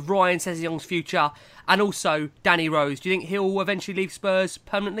terms of Ryan Sessegnon's future and also Danny Rose. Do you think he'll eventually leave Spurs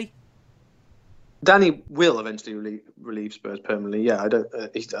permanently? Danny will eventually leave Spurs permanently. Yeah, I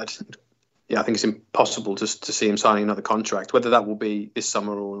think it's impossible to see him signing another contract. Whether that will be this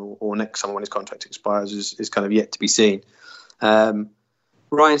summer or next summer when his contract expires is kind of yet to be seen. Ryan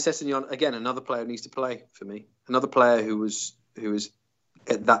Sessegnon, again, another player who needs to play for me. Another player who was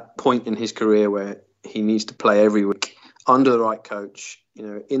at that point in his career where he needs to play every week under the right coach,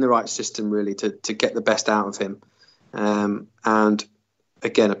 in the right system, really, to get the best out of him. And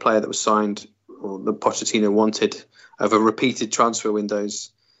again, a player that was signed, or the Pochettino wanted, over repeated transfer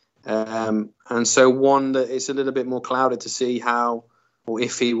windows. And so one that it's a little bit more clouded to see how or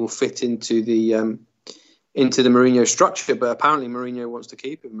if he will fit into the Mourinho structure. But apparently Mourinho wants to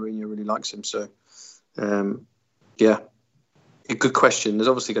keep him. Mourinho really likes him. So, a good question. There's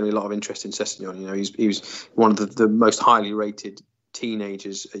obviously going to be a lot of interest in Sessegnon. He was one of the most highly rated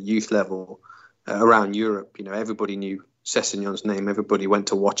teenagers at youth level around Europe. Everybody knew Sessegnon's name. Everybody went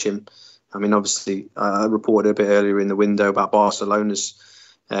to watch him. Obviously, I reported a bit earlier in the window about Barcelona's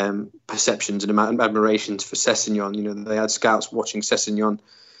perceptions and admirations for Sessegnon. They had scouts watching Sessegnon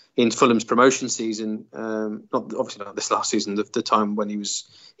in Fulham's promotion season, not this last season, the time when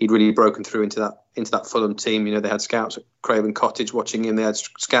he'd really broken through into that Fulham team. They had scouts at Craven Cottage watching him. They had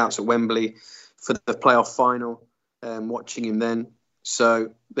scouts at Wembley for the playoff final, watching him then.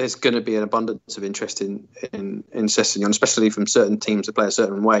 So there's going to be an abundance of interest in Sessegnon, especially from certain teams that play a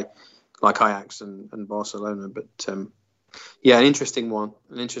certain way, like Ajax and Barcelona. But Yeah, an interesting one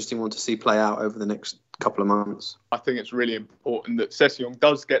to see play out over the next couple of months. I think it's really important that Sessegnon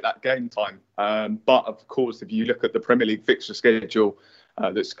does get that game time. But of course, if you look at the Premier League fixture schedule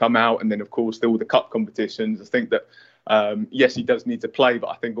that's come out, and then of course all the cup competitions, I think that yes, he does need to play, but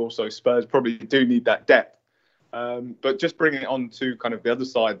I think also Spurs probably do need that depth. But just bringing it on to kind of the other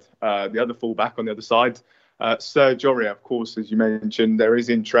side, the other fullback on the other side, Serge Aurier, of course, as you mentioned, there is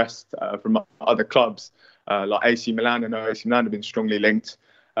interest from other clubs like AC Milan. I know AC Milan have been strongly linked.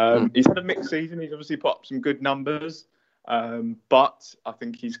 He's had a mixed season. He's obviously put up some good numbers, but I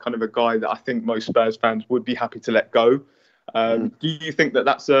think he's kind of a guy that I think most Spurs fans would be happy to let go. Do you think that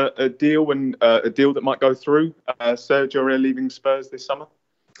that's a deal that might go through? Serge Aurier leaving Spurs this summer?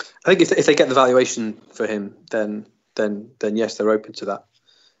 I think if they get the valuation for him, then yes, they're open to that.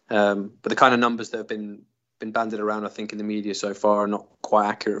 But the kind of numbers that have been bandied around, I think, in the media so far are not quite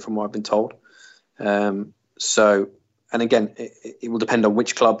accurate from what I've been told. And again, it will depend on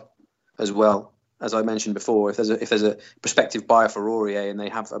which club as well. As I mentioned before, if there's a prospective buyer for Aurier and they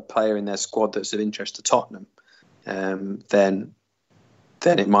have a player in their squad that's of interest to Tottenham, then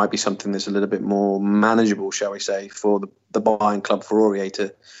it might be something that's a little bit more manageable, shall we say, for the buying club for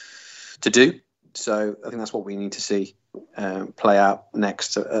Aurier to do. So I think that's what we need to see play out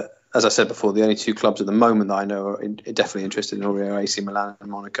next. As I said before, the only two clubs at the moment that I know are definitely interested in Aurier are AC Milan and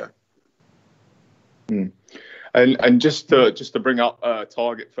Monaco. And just to bring up a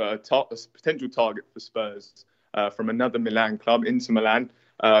potential target for Spurs from another Milan club, Inter Milan.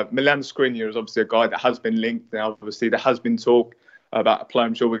 Milan Skriniar is obviously a guy that has been linked. Now, obviously, there has been talk about a player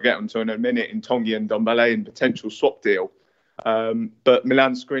I'm sure we'll get onto in a minute in Tanguy Ndombele and potential swap deal. But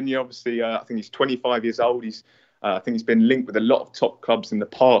Milan Skriniar, obviously, I think he's 25 years old. I think he's been linked with a lot of top clubs in the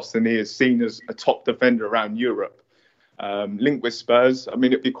past, and he is seen as a top defender around Europe. Linked with Spurs. I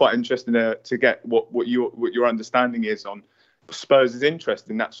mean, it'd be quite interesting to get what your understanding is on Spurs' interest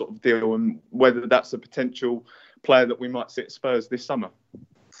in that sort of deal, and whether that's a potential player that we might see at Spurs this summer.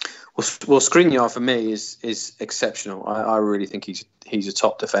 Well, Skriniar for me is exceptional. I really think he's a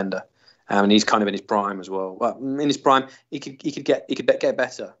top defender, and he's kind of in his prime as well. Well, in his prime, he could get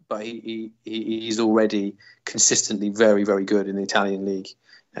better, but he's already consistently very, very good in the Italian league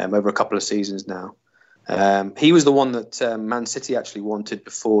over a couple of seasons now. He was the one that Man City actually wanted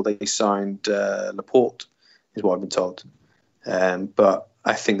before they signed Laporte, is what I've been told. But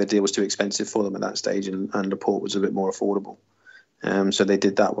I think the deal was too expensive for them at that stage, and Laporte was a bit more affordable. So they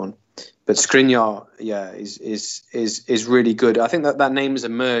did that one. But Skriniar, is really good. I think that name has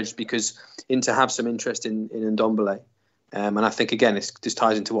emerged because Inter have some interest in Ndombele. And I think, again, this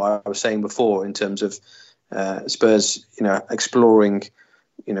ties into what I was saying before in terms of Spurs, exploring,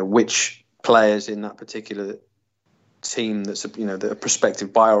 which players in that particular team that's a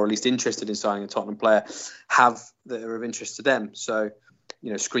prospective buyer or at least interested in signing a Tottenham player that are of interest to them. So,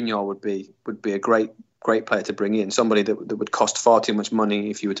 Skriniar would be a great player to bring in, somebody that would cost far too much money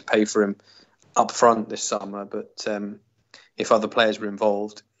if you were to pay for him up front this summer. But if other players were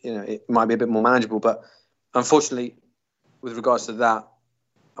involved, it might be a bit more manageable. But unfortunately, with regards to that,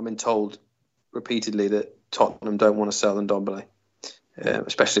 I've been told repeatedly that Tottenham don't want to sell Ndombele,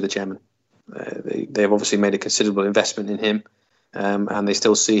 especially the chairman. They have obviously made a considerable investment in him, and they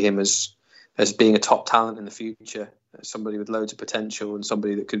still see him as being a top talent in the future, somebody with loads of potential and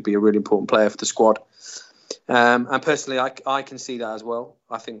somebody that could be a really important player for the squad. And personally, I can see that as well.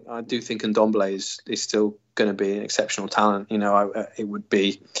 I do think Ndombele is still going to be an exceptional talent.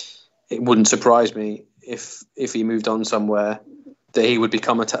 It wouldn't surprise me if he moved on somewhere that he would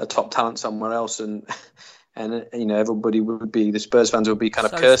become a top talent somewhere else, and everybody would be, the Spurs fans would be kind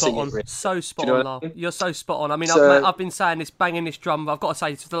of cursing him. So spot on, Lyle. You're so spot on. I mean, I've been saying this, banging this drum, I've got to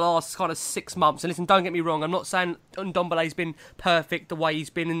say, for the last kind of 6 months. And listen, don't get me wrong, I'm not saying Ndombele's been perfect the way he's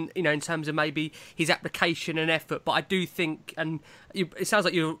been, in terms of maybe his application and effort, but I do think, and it sounds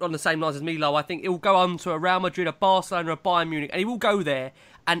like you're on the same lines as me, Lyle, I think he'll go on to a Real Madrid, a Barcelona, a Bayern Munich, and he will go there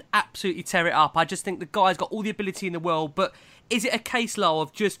and absolutely tear it up. I just think the guy's got all the ability in the world, but is it a case, Lyle,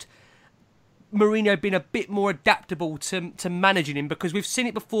 of just Mourinho being a bit more adaptable to managing him? Because we've seen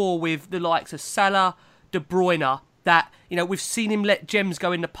it before with the likes of Salah, De Bruyne, that we've seen him let gems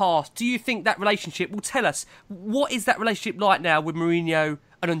go in the past. Do you think that relationship will tell us what is that relationship like now with Mourinho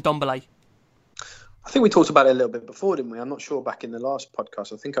and Ndombele? I think we talked about it a little bit before, didn't we? I'm not sure back in the last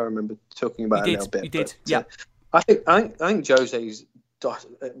podcast. I think I remember talking about it a little bit. You did, yeah. I think Jose's.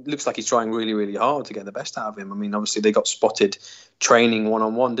 It looks like he's trying really, really hard to get the best out of him. I mean, obviously they got spotted training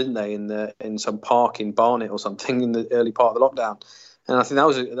one-on-one, didn't they, in some park in Barnet or something in the early part of the lockdown. And I think that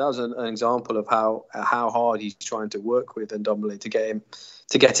was an example of how hard he's trying to work with Ndombele to get him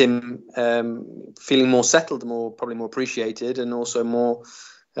get him feeling more settled, probably more appreciated, and also more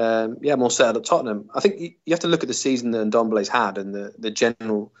settled at Tottenham. I think you have to look at the season that Ndombele's had and the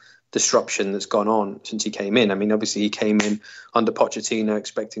general disruption that's gone on since he came in. I mean, obviously he came in under Pochettino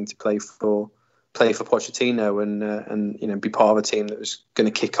expecting to play for Pochettino and be part of a team that was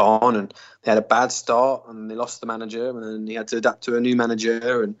going to kick on, and they had a bad start and they lost the manager, and then he had to adapt to a new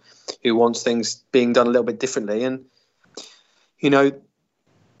manager and who wants things being done a little bit differently. And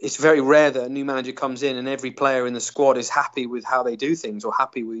it's very rare that a new manager comes in and every player in the squad is happy with how they do things, or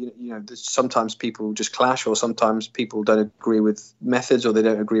happy with, sometimes people just clash, or sometimes people don't agree with methods, or they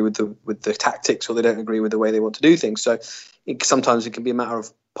don't agree with the tactics, or they don't agree with the way they want to do things. So sometimes it can be a matter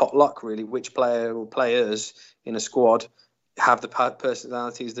of pot luck, really, which player or players in a squad have the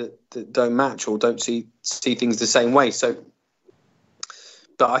personalities that don't match or don't see things the same way. So,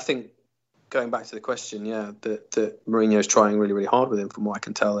 but I think, going back to the question, that Mourinho's trying really, really hard with him, from what I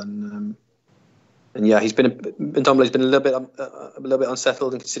can tell, and Ndombele's been a little bit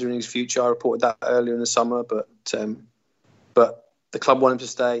unsettled in considering his future. I reported that earlier in the summer, but the club want him to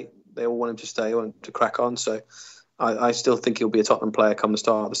stay. They all want him to stay. They want him to crack on. So I still think he'll be a Tottenham player come the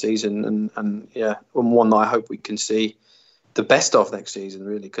start of the season, and one that I hope we can see the best of next season,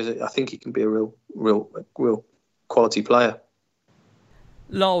 really, because I think he can be a real quality player.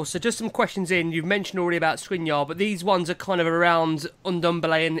 Lol, so just some questions in. You've mentioned already about Skriniar, but these ones are kind of around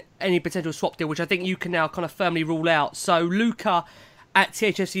Ndombele and any potential swap deal, which I think you can now kind of firmly rule out. So Luca at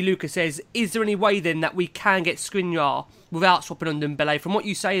THFC Luca says, is there any way then that we can get Skriniar without swapping Ndombele? From what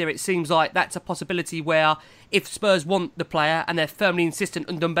you say there, it seems like that's a possibility where if Spurs want the player and they're firmly insistent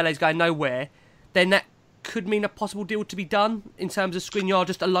Ndombele's going nowhere, then that could mean a possible deal to be done in terms of Skriniar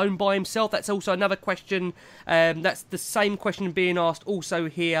just alone by himself. That's also another question. That's the same question being asked also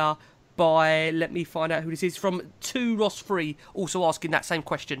here by, let me find out who this is, from 2 Ross Free, also asking that same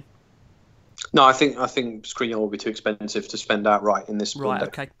question. No, I think Skriniar will be too expensive to spend outright in this window. Right,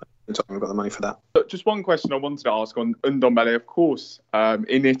 okay. We've got the money for that. But just one question I wanted to ask on Ndombele. Of course,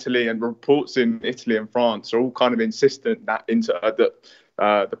 in Italy, and reports in Italy and France are all kind of insistent that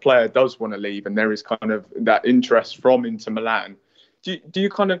the player does want to leave, and there is kind of that interest from Inter Milan. Do you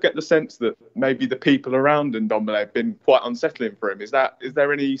kind of get the sense that maybe the people around Ndombele have been quite unsettling for him? Is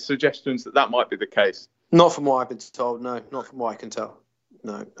there any suggestions that might be the case? Not from what I've been told. No, not from what I can tell.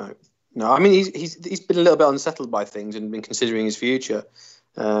 No. I mean, he's been a little bit unsettled by things and been considering his future.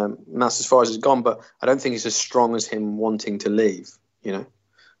 And that's as far as it's gone. But I don't think it's as strong as him wanting to leave. I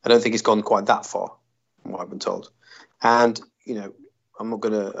don't think it's gone quite that far, from what I've been told. And I'm not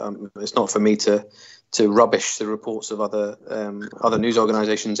going to. It's not for me to rubbish the reports of other news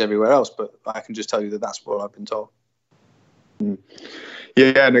organisations everywhere else, but I can just tell you that that's what I've been told.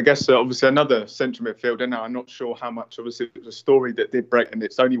 Yeah, and I guess obviously another central midfielder. Now I'm not sure how much. Obviously, it was a story that did break, and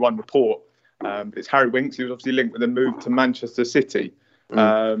it's only one report. It's Harry Winks. He was obviously linked with a move to Manchester City.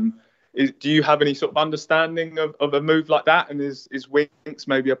 Do you have any sort of understanding of a move like that? And is Winks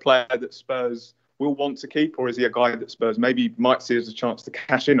maybe a player that Spurs will want to keep, or is he a guy that Spurs maybe might see as a chance to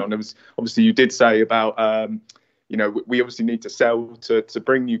cash in on? It was, obviously, you did say about, we obviously need to sell to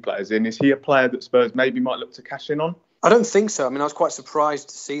bring new players in. Is he a player that Spurs maybe might look to cash in on? I don't think so. I mean, I was quite surprised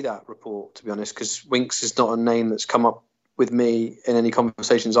to see that report, to be honest, because Winks is not a name that's come up with me in any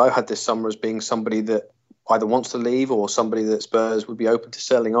conversations I've had this summer as being somebody that either wants to leave or somebody that Spurs would be open to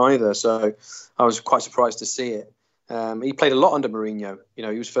selling either. So I was quite surprised to see it. He played a lot under Mourinho. He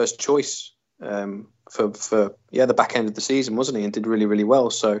was first choice for the back end of the season, wasn't he? And did really, really well.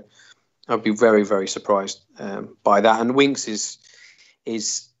 So I'd be very, very surprised by that. And Winks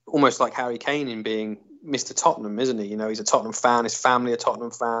is almost like Harry Kane in being Mr. Tottenham, isn't he? He's a Tottenham fan. His family are Tottenham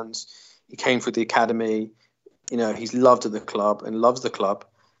fans. He came through the academy. He's loved at the club and loves the club.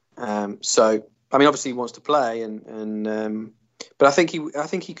 So I mean, obviously he wants to play, but I think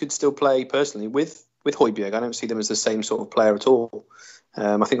he could still play personally with Højbjerg. I don't see them as the same sort of player at all.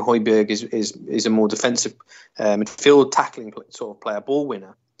 I think Højbjerg is a more defensive midfield tackling sort of player, ball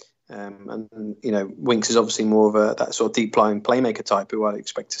winner. And Winks is obviously more of that sort of deep lying playmaker type who I'd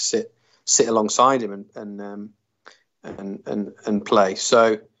expect to sit alongside him and play.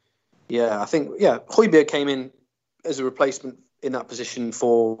 So I think Højbjerg came in as a replacement in that position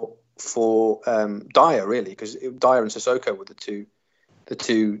for Dyer, really, because Dyer and Sissoko were the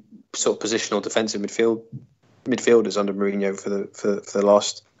two sort of positional defensive midfielders under Mourinho for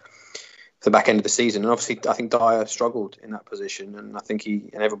the back end of the season. And obviously, I think Dyer struggled in that position, and I think he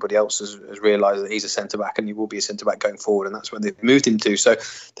and everybody else has realised that he's a centre back and he will be a centre back going forward, and that's when they've moved him to. So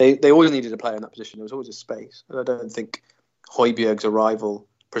they always needed a player in that position. There was always a space, and I don't think Højbjerg's arrival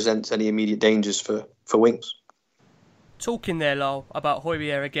presents any immediate dangers for Winks. Talking there, Lyle, about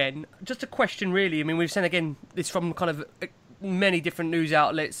Højbjerg again, just a question really. I mean, we've seen again this from kind of many different news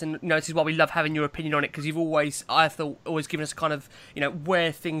outlets, and this is why we love having your opinion on it, because you've always, I thought, always given us kind of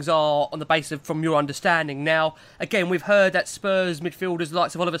where things are on the basis of from your understanding. Now, again, we've heard that Spurs midfielders, the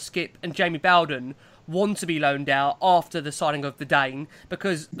likes of Oliver Skipp and Jamie Bowden, want to be loaned out after the signing of the Dane,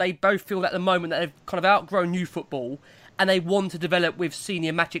 because they both feel at the moment that they've kind of outgrown youth football and they want to develop with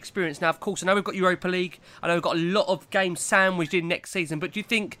senior match experience. Now, of course, I know we've got Europa League, I know we've got a lot of games sandwiched in next season, but do you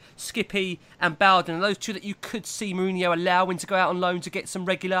think Skippy and Bowden are those two that you could see Mourinho allowing to go out on loan to get some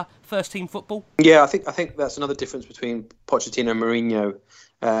regular first-team football? Yeah, I think that's another difference between Pochettino and Mourinho.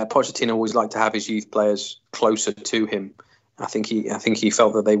 Pochettino always liked to have his youth players closer to him. I think he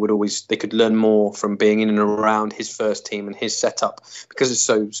felt that they could learn more from being in and around his first team and his setup, because it's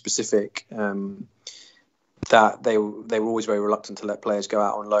so specific. That they were always very reluctant to let players go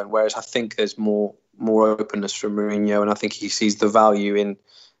out on loan. Whereas I think there's more openness from Mourinho, and I think he sees the value in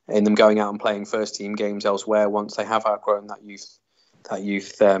them going out and playing first team games elsewhere once they have outgrown that youth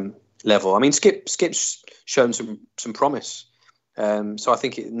level. I mean, Skip's shown some promise. So I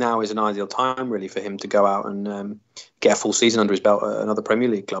think now is an ideal time really for him to go out and get a full season under his belt at another Premier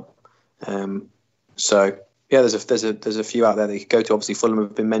League club. So yeah, there's a few out there that he could go to. Obviously, Fulham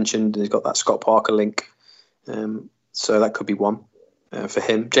have been mentioned, and he's got that Scott Parker link. So that could be one for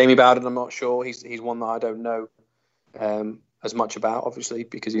him. Jamie Bowden, I'm not sure. He's one that I don't know as much about, obviously,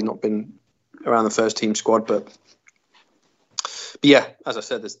 because he's not been around the first team squad. But yeah, as I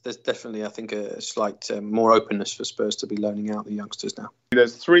said, there's definitely, I think, a slight more openness for Spurs to be loaning out the youngsters now.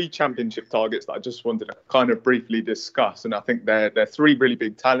 There's 3 championship targets that I just wanted to kind of briefly discuss, and I think they're 3 really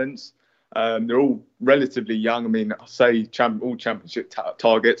big talents. They're all relatively young. I mean, I say all championship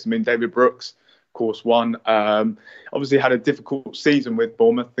targets. I mean, David Brooks, of course, won. Obviously had a difficult season with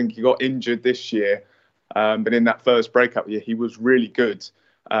Bournemouth. I think he got injured this year. But in that first breakup year, he was really good.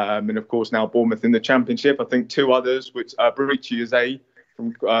 And of course, now Bournemouth in the Championship. I think 2 others, which Barichi Eze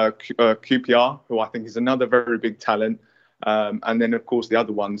from QPR, who I think is another very big talent. And then, of course, the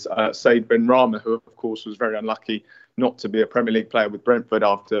other ones, Said Benrahma, who, of course, was very unlucky not to be a Premier League player with Brentford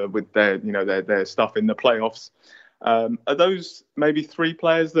with their stuff in the playoffs. Are those maybe 3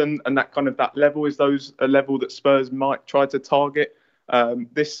 players and that level? Is those a level that Spurs might try to target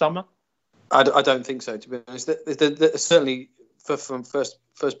this summer? I don't think so, to be honest. Certainly, from first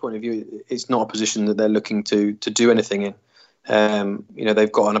point of view, it's not a position that they're looking to do anything in.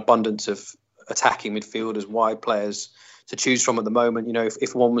 They've got an abundance of attacking midfielders, wide players to choose from at the moment.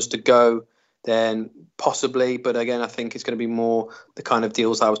 If one was to go, then possibly. But again, I think it's going to be more the kind of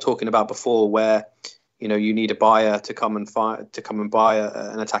deals I was talking about before, where you need a buyer to come and buy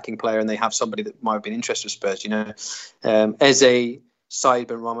an attacking player, and they have somebody that might have been interested in Spurs. Eze, Said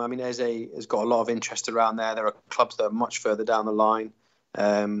Benrahma. I mean, Eze has got a lot of interest around there. There are clubs that are much further down the line.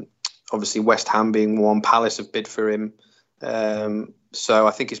 Obviously, West Ham being one, Palace have bid for him. So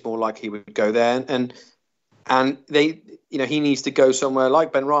I think it's more likely he would go there, and they, he needs to go somewhere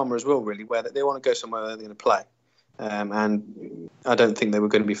like Benrahma as well, really, where they want to go somewhere where they're going to play. And I don't think they were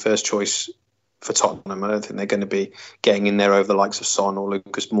going to be first choice for Tottenham. I don't think they're going to be getting in there over the likes of Son or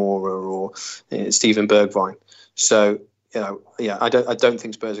Lucas Moura or Steven Bergwijn. So, I don't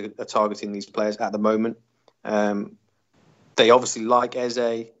think Spurs are targeting these players at the moment. They obviously like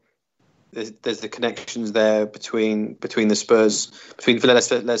Eze. There's the connections there between the Spurs, between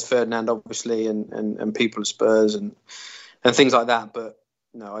Les Ferdinand, obviously, and people at Spurs and things like that. But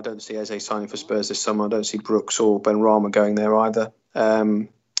no, I don't see Eze signing for Spurs this summer. I don't see Brooks or Benrahma going there either.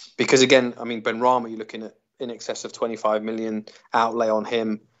 Because again, I mean, Benrahma, you're looking at in excess of 25 million outlay on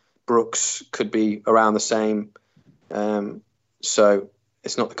him. Brooks could be around the same. So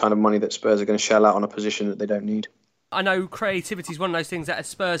it's not the kind of money that Spurs are going to shell out on a position that they don't need. I know creativity is one of those things that as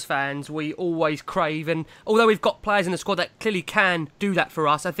Spurs fans we always crave, and although we've got players in the squad that clearly can do that for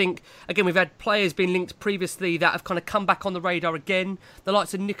us, I think, again, we've had players being linked previously that have kind of come back on the radar again. The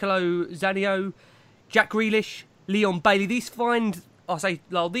likes of Nicolo Zaniolo, Jack Grealish, Leon Bailey. These players,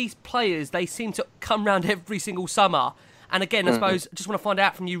 they seem to come round every single summer. And again, I suppose, I just want to find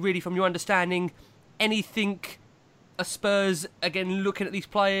out from you, really, from your understanding, anything Spurs, again, looking at these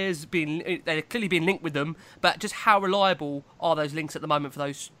players, they're clearly being linked with them, but just how reliable are those links at the moment for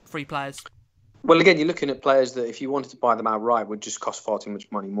those 3 players? Well, again, you're looking at players that if you wanted to buy them outright would just cost far too much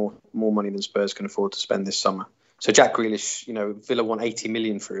money, more money than Spurs can afford to spend this summer. So Jack Grealish, Villa want 80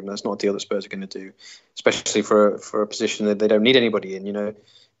 million for him. That's not a deal that Spurs are going to do, especially for a position that they don't need anybody in.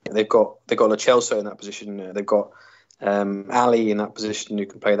 They've got Lo Celso in that position. They've got Ali in that position who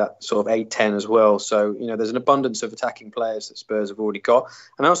can play that sort of 8-10 as well. So, there's an abundance of attacking players that Spurs have already got.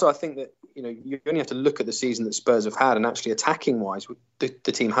 And also I think that, you only have to look at the season that Spurs have had, and actually attacking-wise, the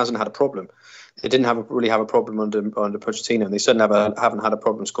team hasn't had a problem. They didn't really have a problem under Pochettino, and they certainly haven't had a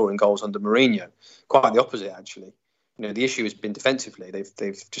problem scoring goals under Mourinho. Quite the opposite, actually. The issue has been defensively.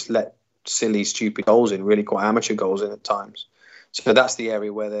 They've just let silly, stupid goals in, really quite amateur goals in at times. So that's the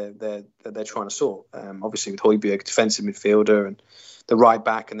area where they're trying to sort. Obviously, with Højbjerg, defensive midfielder, and the right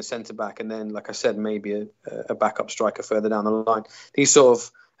back and the centre back, and then, like I said, maybe a backup striker further down the line. These sort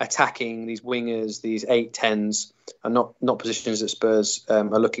of attacking, these wingers, these 8-10s are not positions that Spurs are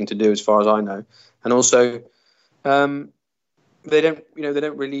looking to do, as far as I know. And also, they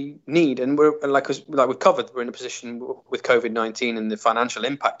don't really need. And we're like we've covered, we're in a position with COVID-19 and the financial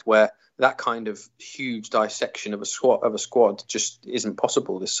impact where that kind of huge dissection of a squad just isn't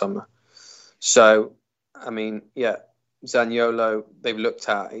possible this summer. So, I mean, yeah, Zaniolo, they've looked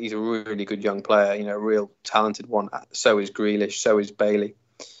at. He's a really good young player, a real talented one. So is Grealish, so is Bailey.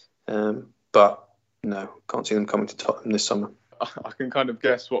 But no, can't see them coming to Tottenham this summer. I can kind of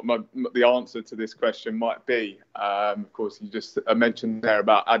guess what the answer to this question might be. Of course, you just mentioned there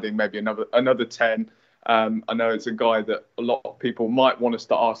about adding maybe another 10. I know it's a guy that a lot of people might want us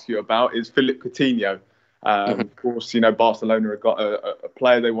to ask you about, is Philippe Coutinho. Of course, Barcelona have got a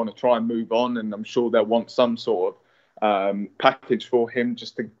player they want to try and move on, and I'm sure they'll want some sort of package for him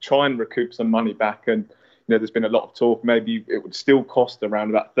just to try and recoup some money back. And there's been a lot of talk. Maybe it would still cost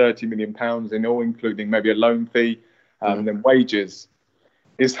around about £30 million in all, including maybe a loan fee. And then wages.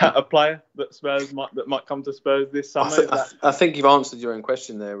 Is that a player that might come to Spurs this summer? I think you've answered your own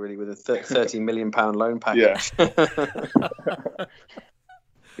question there, really, with a £30 million loan package.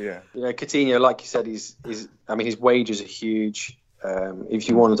 Yeah. Coutinho, like you said, his wages are huge. If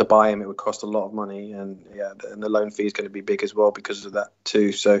you wanted to buy him, it would cost a lot of money, and the loan fee is going to be big as well because of that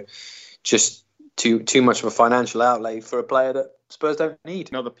too. So, just too much of a financial outlay for a player that Spurs don't need.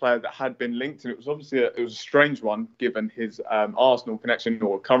 Another player that had been linked, and it was obviously a strange one given his Arsenal connection,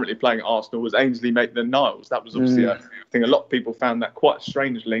 or currently playing at Arsenal, was Ainsley Maitland-Niles. That was obviously I think a lot of people found that quite a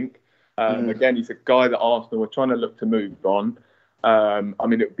strange link. Again, he's a guy that Arsenal were trying to look to move on. It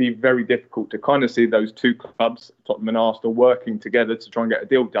would be very difficult to kind of see those two clubs, Tottenham and Arsenal, working together to try and get a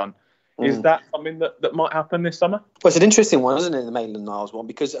deal done. Is that something that might happen this summer? Well, it's an interesting one, isn't it, the Maitland-Niles one?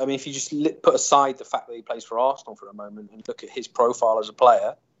 Because, if you just put aside the fact that he plays for Arsenal for a moment and look at his profile as a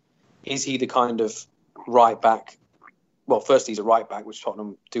player, is he the kind of right back? Well, first, he's a right back, which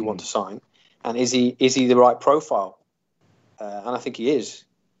Tottenham do want to sign. And is he the right profile? And I think he is.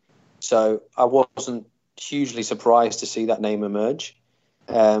 So I wasn't hugely surprised to see that name emerge.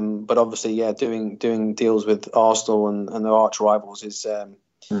 But obviously, doing deals with Arsenal and their arch rivals is...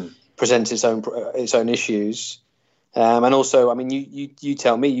 presents its own issues, and also, you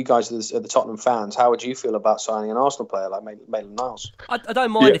tell me, you guys are the Tottenham fans. How would you feel about signing an Arsenal player like Maitland-Niles? I don't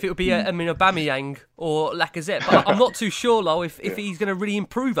mind if it would be Aubameyang or Lacazette, but I'm not too sure, Lo, if he's going to really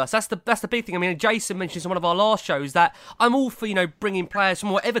improve us. That's the big thing. Jason mentioned in one of our last shows that I'm all for bringing players from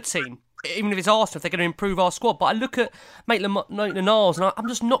whatever team, even if it's Arsenal, if they're going to improve our squad. But I look at Maitland-Niles and I'm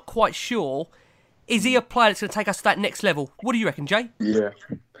just not quite sure. Is he a player that's going to take us to that next level? What do you reckon, Jay? Yeah.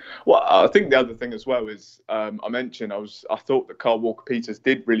 Well, I think the other thing as well is I thought that Kyle Walker-Peters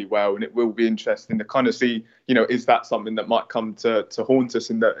did really well, and it will be interesting to kind of see, is that something that might come to haunt us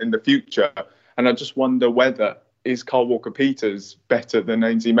in the future? And I just wonder whether is Kyle Walker-Peters better than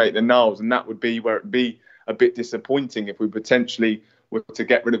Ainsley Maitland-Niles, and that would be where it'd be a bit disappointing if we potentially were to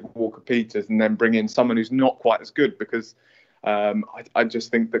get rid of Walker-Peters and then bring in someone who's not quite as good, because I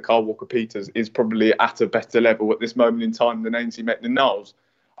just think that Kyle Walker-Peters is probably at a better level at this moment in time than Ainsley Maitland-Niles.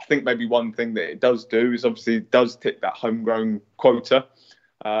 I think maybe one thing that it does do is obviously it does tick that homegrown quota.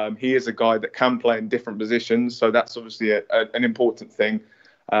 He is a guy that can play in different positions, so that's obviously an important thing.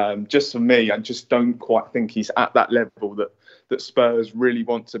 Just for me, I just don't quite think he's at that level that Spurs really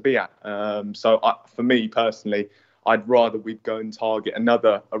want to be at. For me personally, I'd rather we'd go and target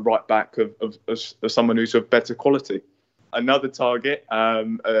a right back of someone who's of better quality. Another target,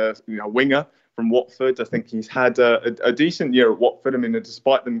 a winger from Watford. I think he's had a decent year at Watford.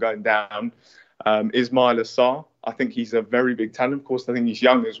 Despite them going down, Ismail Assar. I think he's a very big talent. Of course, I think he's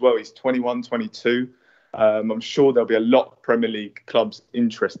young as well. He's 21, 22. I'm sure there'll be a lot of Premier League clubs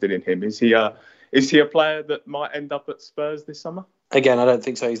interested in him. Is he a player that might end up at Spurs this summer? Again, I don't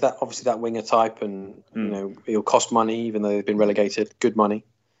think so. He's that winger type, and he'll cost money, even though they've been relegated. Good money.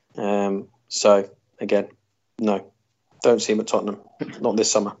 So again, no. Don't see him at Tottenham. Not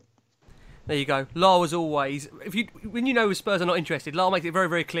this summer. There you go. Lyle, as always, when Spurs are not interested, Lyle makes it very,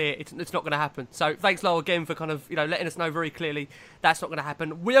 very clear it's not going to happen. So thanks, Lyle, again for kind of letting us know very clearly that's not going to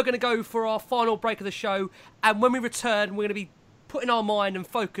happen. We are going to go for our final break of the show, and when we return, we're going to be putting our mind and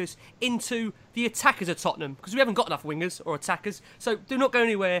focus into the attackers of Tottenham, because we haven't got enough wingers or attackers. So do not go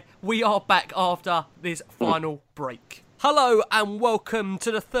anywhere. We are back after this final break. Hello and welcome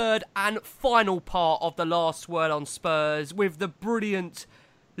to the third and final part of The Last Word on Spurs with the brilliant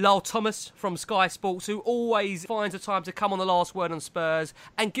Lyle Thomas from Sky Sports, who always finds the time to come on The Last Word on Spurs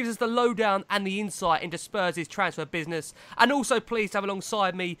and gives us the lowdown and the insight into Spurs' transfer business. And also pleased to have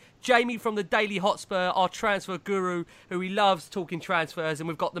alongside me Jamie from the Daily Hotspur, our transfer guru, who he loves talking transfers. And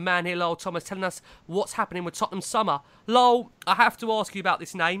we've got the man here, Lyle Thomas, telling us what's happening with Tottenham summer. Lyle, I have to ask you about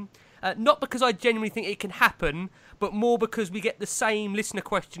this name. Not because I genuinely think it can happen, but more because we get the same listener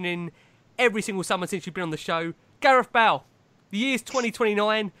question in every single summer since you've been on the show. Gareth Bale. The year's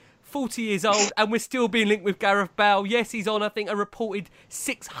 2029, 40 years old, and we're still being linked with Gareth Bale. Yes, he's on, I think, a reported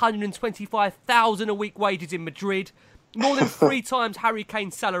 625,000 a week wages in Madrid. More than 3 times Harry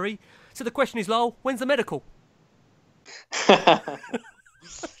Kane's salary. So the question is, Lyle, when's the medical?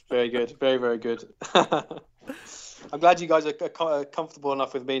 Very good. Very, very good. I'm glad you guys are comfortable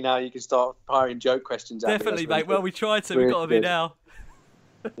enough with me now. You can start firing joke questions at me. Definitely, mate. Well, we tried to. We've got to be now.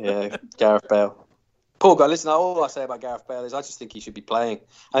 Yeah, Gareth Bale. Poor guy. Listen, all I say about Gareth Bale is I just think he should be playing.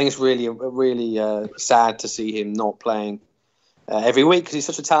 I think it's really sad to see him not playing every week because he's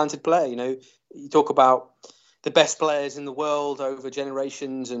such a talented player. You know, you talk about the best players in the world over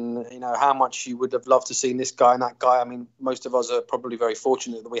generations and, you know, how much you would have loved to see this guy and that guy. I mean, most of us are probably very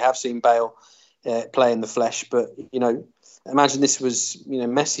fortunate that we have seen Bale play in the flesh. But, you know, imagine this was, you know,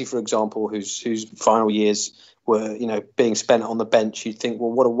 Messi, for example, whose final years were, you know, being spent on the bench. You'd think,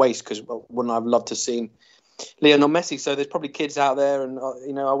 well, what a waste, because wouldn't I have loved to have seen Lionel Messi? So there's probably kids out there, and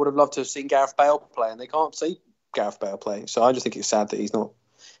you know, I would have loved to have seen Gareth Bale play, and they can't see Gareth Bale play. So I just think it's sad that he's not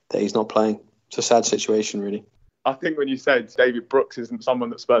playing. It's a sad situation, really. I think when you said David Brooks isn't someone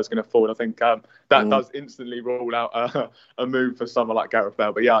that Spurs going to afford, I think that does instantly rule out a move for someone like Gareth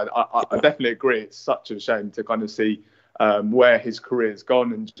Bale. But yeah, I definitely agree. It's such a shame to kind of see where his career's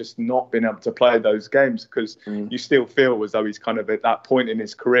gone and just not being able to play those games, because you still feel as though he's kind of at that point in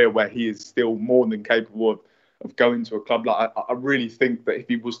his career where he is still more than capable of going to a club. Like I really think that if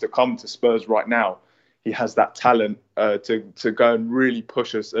he was to come to Spurs right now, he has that talent to go and really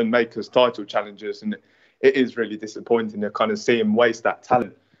push us and make us title challengers. And it is really disappointing to kind of see him waste that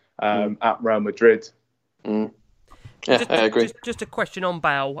talent at Real Madrid. Yeah, I agree. Just a question on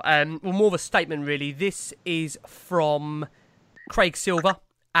Bale, well, more of a statement really. This is from Craig Silver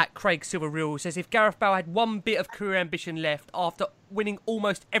at Craig Silver Real. Says, if Gareth Bale had one bit of career ambition left after winning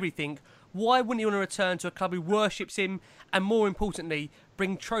almost everything, why wouldn't he want to return to a club who worships him and, more importantly,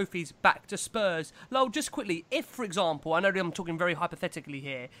 bring trophies back to Spurs? Lol, just quickly, if, for example, I know I'm talking very hypothetically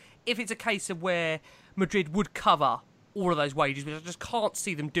here, if it's a case of where Madrid would cover all of those wages, which I just can't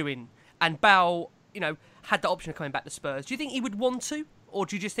see them doing, and Bale, you know, had the option of coming back to Spurs, do you think he would want to? Or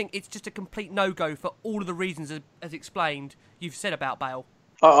do you just think it's just a complete no-go for all of the reasons, as explained, you've said about Bale?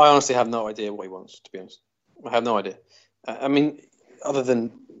 I honestly have no idea what he wants, to be honest. I have no idea. I mean, other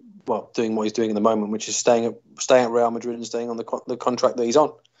than, well, doing what he's doing at the moment, which is staying at Real Madrid and staying on the contract that he's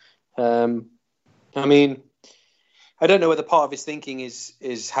on. I mean, I don't know whether part of his thinking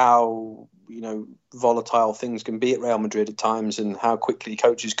is how, you know, volatile things can be at Real Madrid at times and how quickly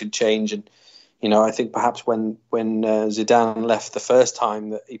coaches can change. And, you know, I think perhaps when Zidane left the first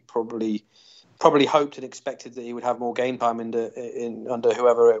time, that he probably hoped and expected that he would have more game time under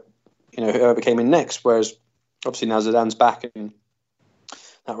whoever came in next. Whereas obviously now Zidane's back and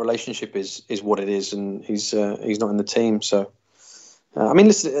that relationship is what it is, and he's not in the team. So I mean,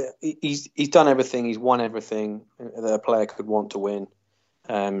 listen, he's done everything, he's won everything that a player could want to win.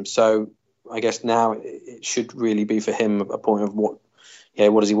 So I guess now it should really be for him a point of what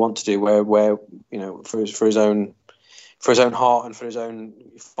does he want to do? Where you know, for his own heart and for his own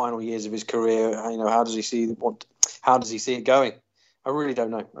final years of his career, you know, how does he see it going? I really don't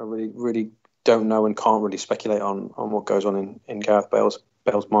know. I really don't know and can't really speculate on what goes on in Gareth Bale's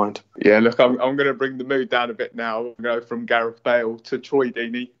mind. Yeah, look, I'm going to bring the mood down a bit now. I'm going to go from Gareth Bale to Troy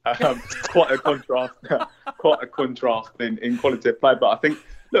Deeney. Quite a contrast in quality of play. But I think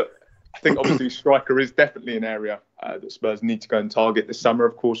obviously striker is definitely an area that Spurs need to go and target this summer.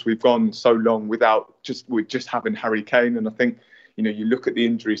 Of course, we've gone so long without just having Harry Kane, and I think, you know, you look at the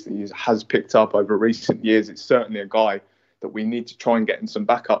injuries that he has picked up over recent years. It's certainly a guy that we need to try and get in some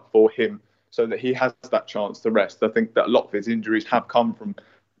backup for him, so that he has that chance to rest. I think that a lot of his injuries have come from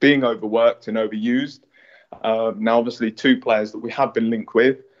being overworked and overused. Now, obviously, 2 players that we have been linked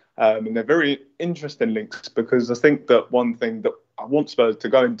with, and they're very interesting links, because I think that one thing that I want Spurs to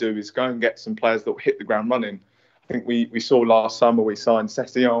go and do is go and get some players that will hit the ground running. I think we saw last summer, we signed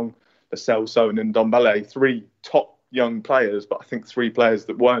Sessegnon, Lo Celso and Ndombele, 3 top young players, but I think 3 players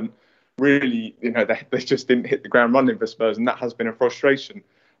that weren't really, they just didn't hit the ground running for Spurs, and that has been a frustration.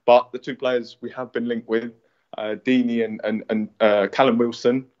 But the 2 players we have been linked with, Deeney and Callum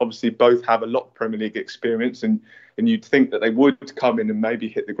Wilson, obviously both have a lot of Premier League experience, and you'd think that they would come in and maybe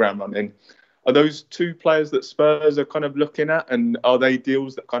hit the ground running. Are those 2 players that Spurs are kind of looking at, and are they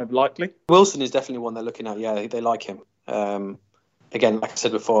deals that kind of likely? Wilson is definitely one they're looking at. Yeah, they like him. Again, like I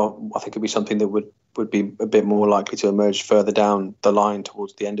said before, I think it'd be something that would be a bit more likely to emerge further down the line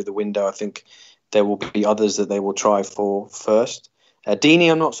towards the end of the window. I think there will be others that they will try for first. Deeney,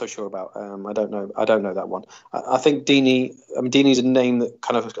 I'm not so sure about. I don't know that one. I think Deeney's a name that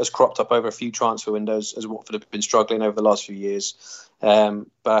kind of has cropped up over a few transfer windows as Watford have been struggling over the last few years. But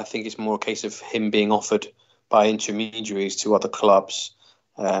I think it's more a case of him being offered by intermediaries to other clubs.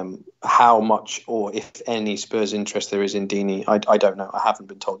 How much or if any Spurs interest there is in Deeney, I don't know. I haven't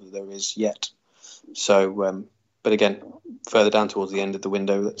been told that there is yet. So, but again, further down towards the end of the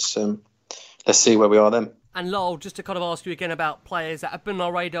window, let's see where we are then. And Lyle, just to kind of ask you again about players that have been on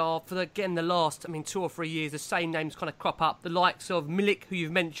our radar for the last 2 or 3 years, the same names kind of crop up, the likes of Milik, who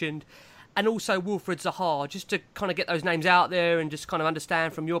you've mentioned, and also Wilfried Zaha, just to kind of get those names out there and just kind of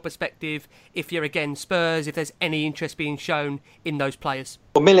understand from your perspective, if you're again Spurs, if there's any interest being shown in those players.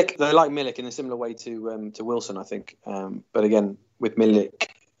 Well, Milik, they like Milik in a similar way to Wilson, I think. But again, with Milik,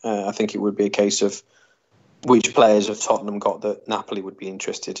 I think it would be a case of which players have Tottenham got that Napoli would be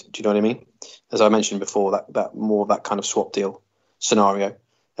interested. Do you know what I mean? As I mentioned before, that more of that kind of swap deal scenario.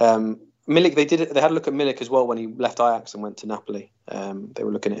 Milik, they had a look at Milik as well when he left Ajax and went to Napoli. They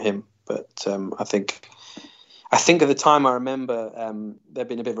were looking at him, but I think at the time I remember there'd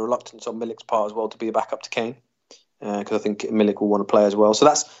been a bit of a reluctance on Milik's part as well to be a backup to Kane, because I think Milik will want to play as well.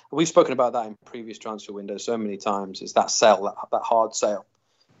 So we've spoken about that in previous transfer windows so many times. Is that sell, that hard sale?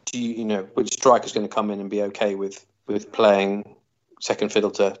 Which striker's going to come in and be okay with playing second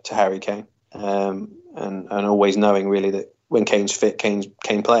fiddle to Harry Kane, and always knowing really that when Kane's fit,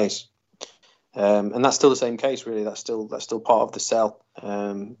 Kane plays, and that's still the same case really. That's still part of the sell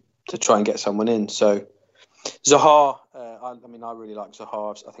to try and get someone in. So Zaha, I really like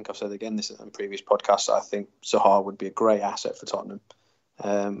Zaha. I think I've said again this in previous podcasts. I think Zaha would be a great asset for Tottenham,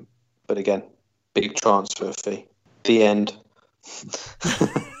 but again, big transfer fee. The end.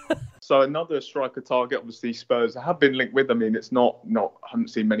 So another striker target, obviously Spurs have been linked with. It's not. I haven't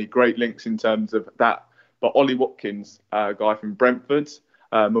seen many great links in terms of that. But Ollie Watkins, a guy from Brentford,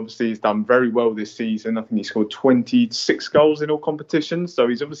 obviously he's done very well this season. I think he scored 26 goals in all competitions. So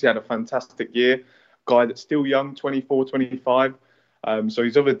he's obviously had a fantastic year. Guy that's still young, 24, 25. So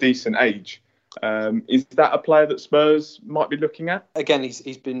he's of a decent age. Is that a player that Spurs might be looking at? Again, he's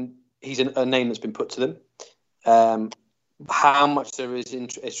a name that's been put to them. How much there is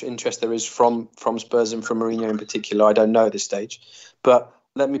interest there is from Spurs and from Mourinho in particular, I don't know at this stage. But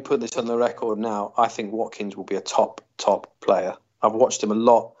let me put this on the record now. I think Watkins will be a top player. I've watched him a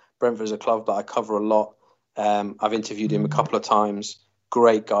lot. Brentford is a club that I cover a lot. I've interviewed him a couple of times.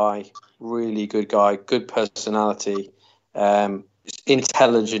 Great guy, really good guy, good personality,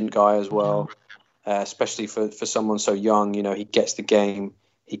 intelligent guy as well, especially for someone so young. He gets the game.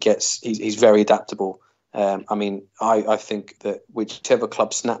 He's very adaptable. I think that whichever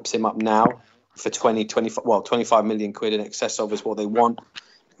club snaps him up now for 25 million quid in excess of is what they want.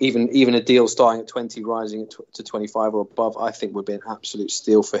 Even a deal starting at 20, rising to 25 or above, I think would be an absolute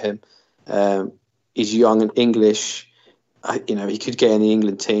steal for him. He's young and English. He could get in the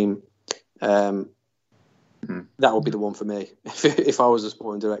England team. That would be the one for me. If I was a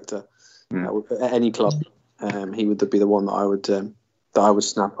sporting director at any club, he would be the one that I would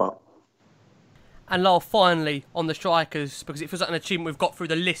snap up. And Lyle, finally, on the strikers, because it feels like an achievement we've got through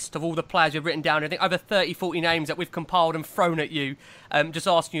the list of all the players we've written down. I think over 30, 40 names that we've compiled and thrown at you, just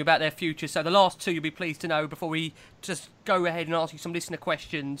asking you about their future. So the last 2 you'll be pleased to know before we just go ahead and ask you some listener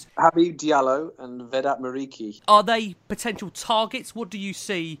questions. Habib Diallo and Vedat Muriqi. Are they potential targets? What do you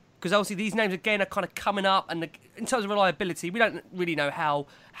see? Because obviously these names again are kind of coming up, and in terms of reliability, we don't really know how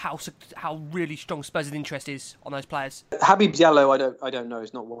really strong Spurs' interest is on those players. Habib Diallo, I don't know.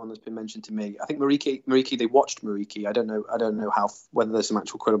 It's not one that's been mentioned to me. I think Muriqi, they watched Muriqi. I don't know whether there's some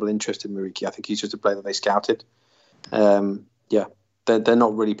actual credible interest in Muriqi. I think he's just a player that they scouted. They're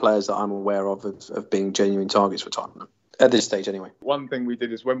not really players that I'm aware of being genuine targets for Tottenham. At this stage, anyway. One thing we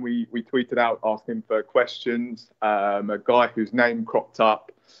did is when we tweeted out asking for questions, a guy whose name cropped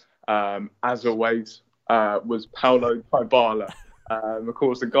up, as always, was Paulo Dybala. Of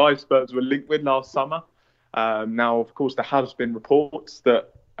course, the guy Spurs were linked with last summer. Now, of course, there has been reports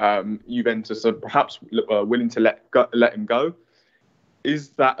that Juventus are perhaps willing to let him go. is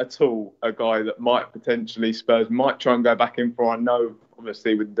that at all a guy that might potentially Spurs might try and go back in for? I know,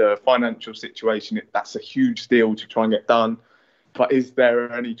 obviously, with the financial situation, that's a huge deal to try and get done. But is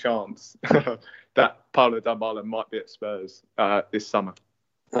there any chance that Paulo Dybala might be at Spurs this summer?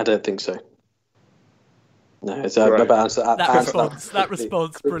 I don't think so. No, it's that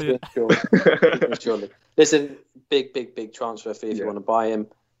response, brilliant. Surely. Listen, big transfer fee if you want to buy him.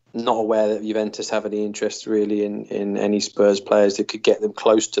 Not aware that Juventus have any interest really in any Spurs players that could get them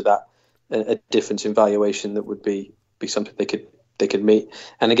close to that a difference in valuation that would be something they could meet.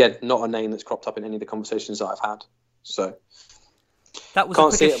 And again, not a name that's cropped up in any of the conversations that I've had. So that was the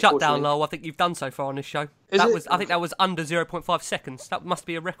quickest shutdown, Lowell, I think you've done so far on this show. I think that was under 0.5 seconds. That must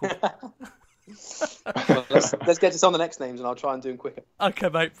be a record. Well, let's get to some of the next names and I'll try and do them quicker. Okay,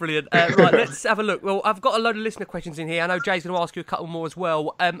 mate, brilliant. Right, let's have a look. Well, I've got a load of listener questions in here. I know Jay's going to ask you a couple more as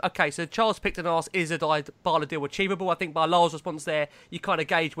well. Okay, so Charles Picton asks, is a Dybala deal achievable? I think by Lyle's response there, you kind of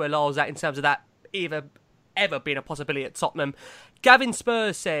gauge where Lyle's at in terms of that ever being a possibility at Tottenham. Gavin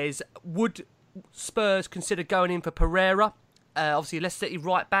Spurs says, would Spurs consider going in for Pereira? Obviously, Leicester City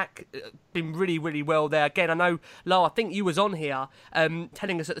right back, been really, really well there. Again, I know, Lau, I think you was on here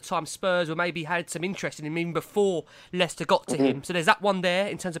telling us at the time Spurs were maybe had some interest in him even before Leicester got to him. So there's that one there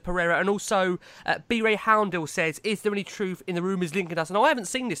in terms of Pereira. And also, B-Ray Houndel says, is there any truth in the rumours linking us? And I haven't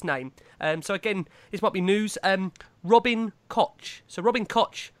seen this name. So again, this might be news. Robin Koch. So Robin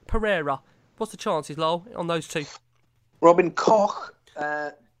Koch, Pereira. What's the chances, Lau, on those two? Robin Koch?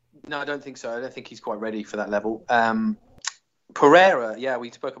 No, I don't think so. I don't think he's quite ready for that level. Pereira, yeah, we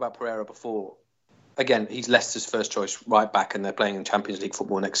spoke about Pereira before. Again, he's Leicester's first choice right back, and they're playing in Champions League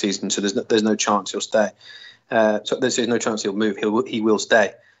football next season, so there's no chance he'll stay. So there's no chance he'll move. He will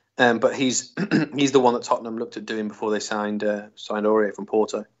stay. But he's the one that Tottenham looked at doing before they signed Aurier from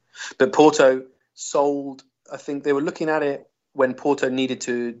Porto. But Porto sold. I think they were looking at it when Porto needed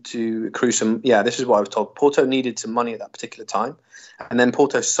to accrue some. Yeah, this is what I was told. Porto needed some money at that particular time, and then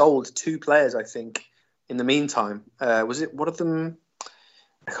Porto sold two players, I think. In the meantime, was it one of them?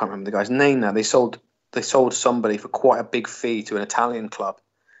 I can't remember the guy's name now. They sold somebody for quite a big fee to an Italian club,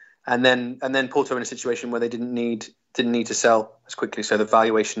 and then Porto in a situation where they didn't need to sell as quickly. So the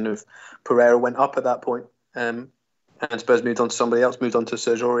valuation of Pereira went up at that point, and Spurs moved on to somebody else, moved on to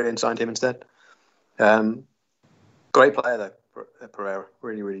Serge Aurier and signed him instead. Great player though, Pereira,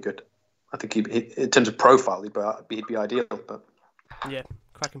 really, really good. I think in terms of profile, he'd be ideal, but yeah.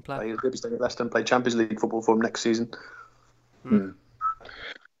 Cracking player. He'll be staying at Leicester and play Champions League football for him next season.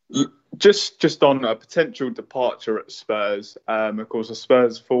 Just on a potential departure at Spurs, of course, a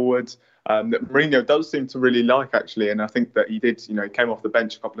Spurs forward that Mourinho does seem to really like, actually, and I think that he did. He came off the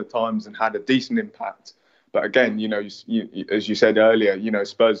bench a couple of times and had a decent impact. But again, as you said earlier,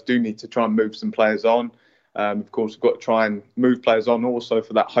 Spurs do need to try and move some players on. Of course, we've got to try and move players on also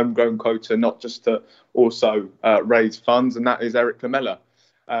for that homegrown quota, not just to also raise funds, and that is Eric Lamela.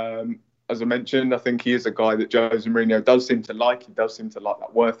 As I mentioned, I think he is a guy that Jose Mourinho does seem to like. He does seem to like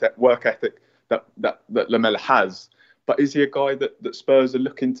that work ethic that Lamela has. But is he a guy that Spurs are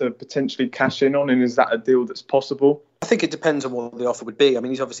looking to potentially cash in on, and is that a deal that's possible? I think it depends on what the offer would be. I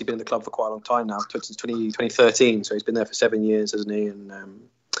mean, he's obviously been in the club for quite a long time now, since 2013, so he's been there for 7 years, hasn't he? And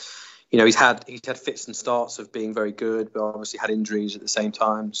he's had fits and starts of being very good, but obviously had injuries at the same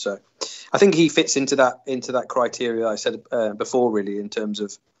time. So I think he fits into that criteria I said before, really, in terms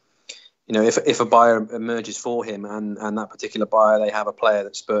of, if a buyer emerges for him and that particular buyer, they have a player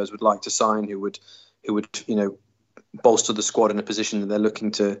that Spurs would like to sign who would bolster the squad in a position that they're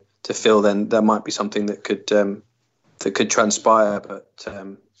looking to fill, then there might be something that could transpire. But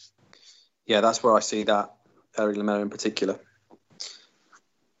that's where I see that Eric Lamela in particular.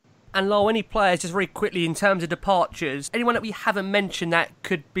 And Lowell, any players, just very quickly, in terms of departures, anyone that we haven't mentioned that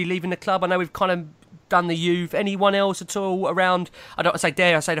could be leaving the club? I know we've kind of done the youth. Anyone else at all around, I don't want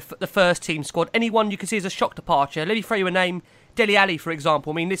to say the first team squad? Anyone you can see as a shock departure? Let me throw you a name. Dele Alli, for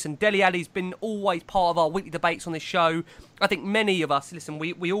example. I mean, listen, Dele Alli's been always part of our weekly debates on this show. I think many of us,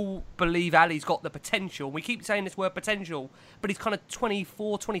 we all believe Alli's got the potential. We keep saying this word potential, but he's kind of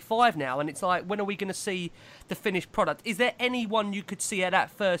 24, 25 now, and it's like, when are we going to see the finished product? Is there anyone you could see at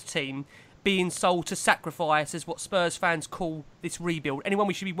that first team being sold to sacrifice, as what Spurs fans call this rebuild? Anyone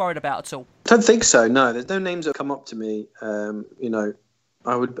we should be worried about at all? I don't think so, no. There's no names that come up to me,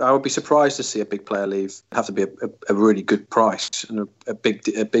 I would be surprised to see a big player leave. It'd have to be a really good price and a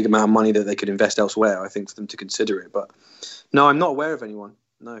big amount of money that they could invest elsewhere, I think, for them to consider it. But no, I'm not aware of anyone.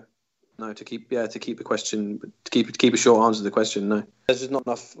 No. To keep the question, to keep a short answer to the question. No, there's just not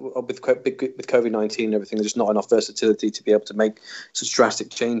enough with COVID-19 and everything. There's just not enough versatility to be able to make such drastic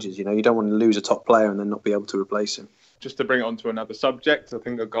changes. You don't want to lose a top player and then not be able to replace him. just to bring it on to another subject, I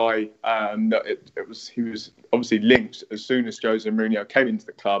think a guy he was obviously linked as soon as Jose Mourinho came into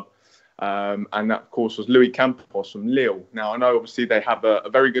the club, and that of course was Luis Campos from Lille. Now I know obviously they have a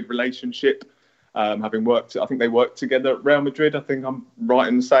very good relationship, having worked. I think they worked together at Real Madrid. I think I'm right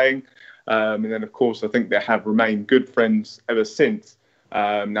in saying, and then of course I think they have remained good friends ever since.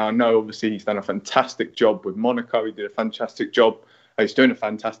 Now I know obviously he's done a fantastic job with Monaco. He did a fantastic job. He's doing a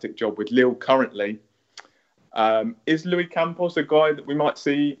fantastic job with Lille currently. Is Luis Campos a guy that we might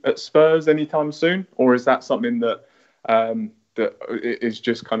see at Spurs anytime soon, or is that something that that is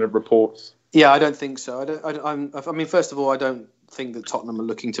just kind of reports? Yeah, I don't think so. I mean, first of all, I don't think that Tottenham are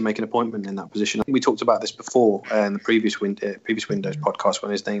looking to make an appointment in that position. I think we talked about this before in the previous Windows podcast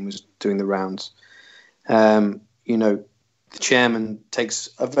when his name was doing the rounds. The chairman takes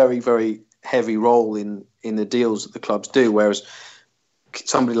a very, very heavy role in the deals that the clubs do, whereas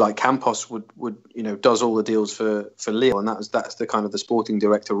somebody like Campos would does all the deals for Lille, and that's the kind of the sporting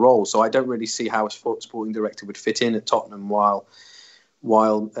director role. So I don't really see how a sporting director would fit in at Tottenham while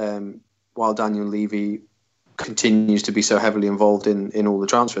Daniel Levy continues to be so heavily involved in all the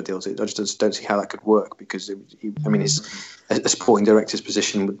transfer deals. I just don't see how that could work, because a sporting director's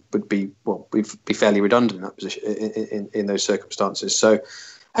position would be fairly redundant in that position in those circumstances. So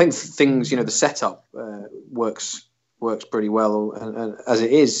I think things, the setup works pretty well, and as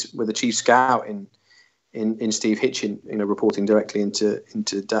it is with the chief scout in Steve Hitchen, reporting directly into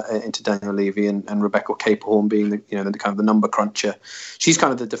Daniel Levy, and Rebecca Capehorn being the kind of the number cruncher. She's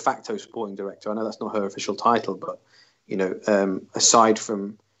kind of the de facto sporting director. I know that's not her official title, but aside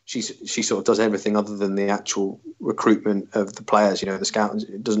from she sort of does everything other than the actual recruitment of the players. The scout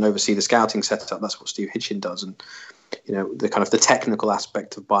doesn't oversee the scouting setup. That's what Steve Hitchen does, and the kind of the technical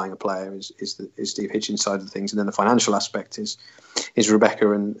aspect of buying a player is Steve Hitchen's side of things, and then the financial aspect is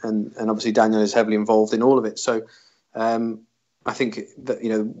Rebecca, and obviously Daniel is heavily involved in all of it. So I think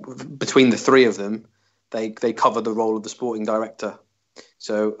that between the three of them, they cover the role of the sporting director.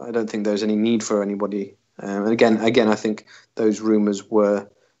 So I don't think there's any need for anybody. And again, I think those rumours were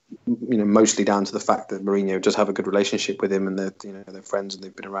mostly down to the fact that Mourinho does have a good relationship with him, and they're friends and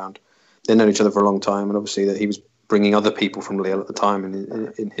they've been around. They've known each other for a long time, and obviously that he was bringing other people from Lille at the time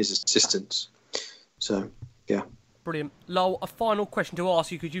in his assistance. So, yeah. Brilliant. Lowell, a final question to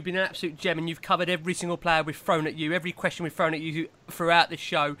ask you, because you've been an absolute gem and you've covered every single player we've thrown at you, every question we've thrown at you throughout this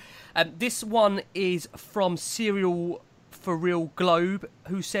show. This one is from Serial For Real Globe,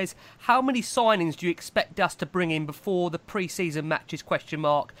 who says, how many signings do you expect us to bring in before the pre-season matches, ?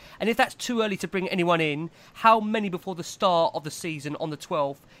 And if that's too early to bring anyone in, how many before the start of the season on the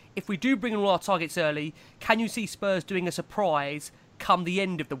 12th? If we do bring in all our targets early, can you see Spurs doing a surprise come the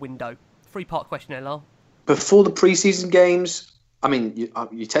end of the window? 3-part question there, Lowell. Before the pre-season games, I mean,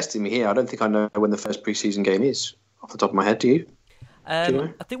 you're testing me here. I don't think I know when the first pre-season game is off the top of my head. Do you?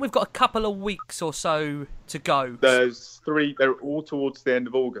 I think we've got a couple of weeks or so to go. There's 3. They're all towards the end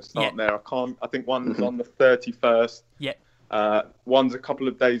of August, aren't there? I think one's on the 31st. Yeah. One's a couple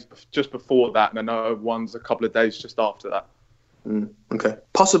of days just before that, and I know one's a couple of days just after that. Okay.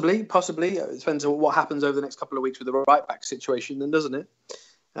 Possibly. It depends on what happens over the next couple of weeks with the right back situation, then, doesn't it?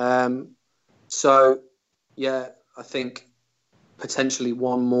 So, yeah, I think potentially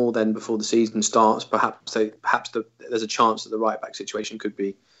one more then before the season starts. Perhaps there's a chance that the right back situation could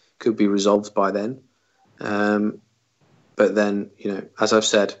be resolved by then. But then, as I've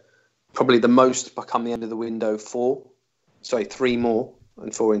said, probably the most by come the end of the window, 3 more,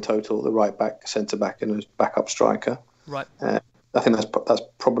 and 4 in total. The right back, centre back, and a backup striker. Right. I think that's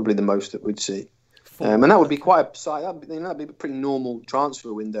probably the most that we'd see. And that would be that'd be a pretty normal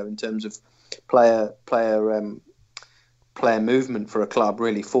transfer window in terms of player movement for a club.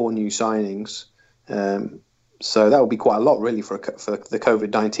 Really, 4 new signings. So that would be quite a lot, really, for the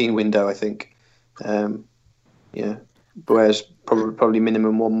COVID-19 window, I think. Whereas probably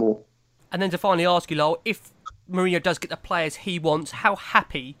minimum 1 more. And then to finally ask you, Lowell, if Mourinho does get the players he wants, how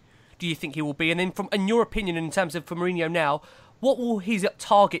happy do you think he will be? And then, in your opinion, in terms of for Mourinho now, what will his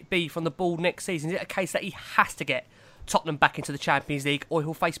target be from the ball next season? Is it a case that he has to get Tottenham back into the Champions League, or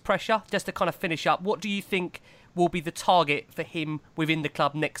he'll face pressure? Just to kind of finish up, what do you think will be the target for him within the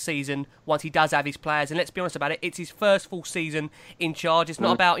club next season once he does have his players? And let's be honest about it, it's his first full season in charge. It's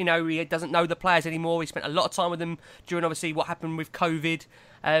not about, he doesn't know the players anymore. He spent a lot of time with them during, obviously, what happened with COVID.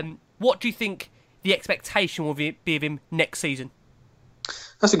 What do you think the expectation will be of him next season?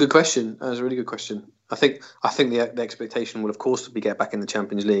 That's a good question. That's a really good question. I think the expectation will, of course, be get back in the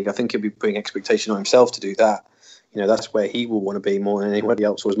Champions League. I think he'll be putting expectation on himself to do that. That's where he will want to be more than anybody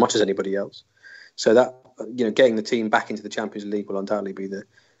else, or as much as anybody else. So that, getting the team back into the Champions League will undoubtedly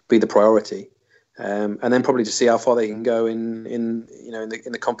be the priority. and then probably to see how far they can go in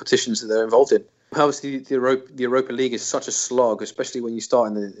the competitions that they're involved in. Obviously, the Europa League is such a slog, especially when you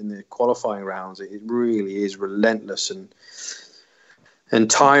start in the qualifying rounds. It really is relentless and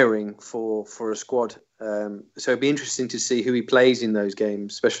tiring for a squad. So it'd be interesting to see who he plays in those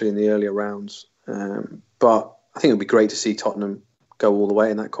games, especially in the earlier rounds. But I think it'd be great to see Tottenham go all the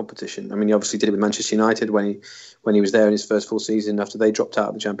way in that competition. I mean, he obviously did it with Manchester United when he was there in his first full season after they dropped out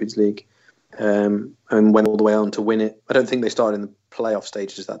of the Champions League, and went all the way on to win it. I don't think they started in the playoff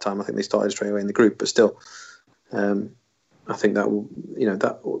stages at that time. I think they started straight away in the group. But still, I think that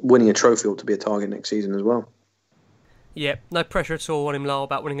that winning a trophy ought to be a target next season as well. Yeah, no pressure at all on him, Lyle,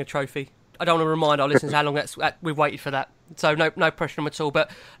 about winning a trophy. I don't want to remind our listeners how long we've waited for that. So no pressure on him at all.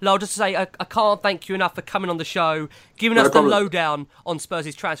 But Lyle, just to say, I can't thank you enough for coming on the show, giving us the lowdown on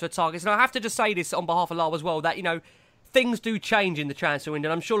Spurs' transfer targets. And I have to just say this on behalf of Lyle as well, that, things do change in the transfer window.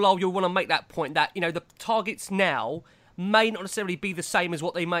 And I'm sure, Lyle, you'll want to make that point that, the targets now may not necessarily be the same as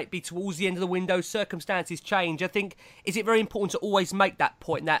what they might be towards the end of the window. Circumstances change. I think, is it very important to always make that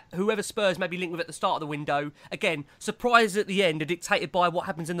point that whoever Spurs may be linked with at the start of the window, again, surprises at the end are dictated by what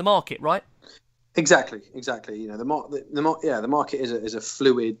happens in the market, right? Exactly. The market is a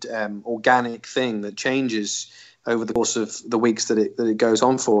fluid, organic thing that changes over the course of the weeks that it goes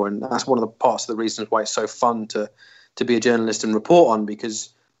on for, and that's one of the parts of the reasons why it's so fun to be a journalist and report on, because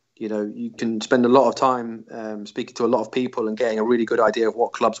you can spend a lot of time speaking to a lot of people and getting a really good idea of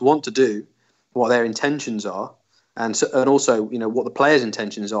what clubs want to do, what their intentions are, and also what the players'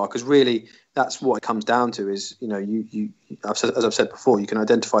 intentions are. Because really, that's what it comes down to. Is as I've said before, you can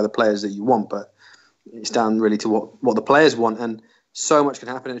identify the players that you want, but it's down really to what the players want. And so much can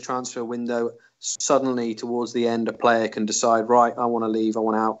happen in a transfer window. Suddenly, towards the end, a player can decide, right, I want to leave, I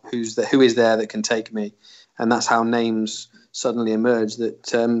want out. Who is there that can take me? And that's how names suddenly emerge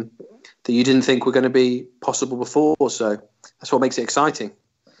that you didn't think were going to be possible before. So that's what makes it exciting,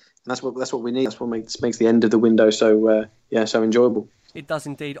 and that's what we need. That's what makes the end of the window so enjoyable. It does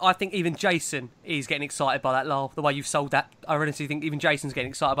indeed. I think even Jason is getting excited by that, Lyle, the way you've sold that. I honestly think even Jason's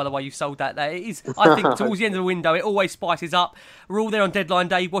getting excited by the way you've sold that. It is. I think towards the end of the window, it always spices up. We're all there on deadline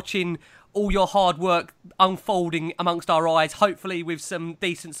day watching all your hard work unfolding amongst our eyes, hopefully with some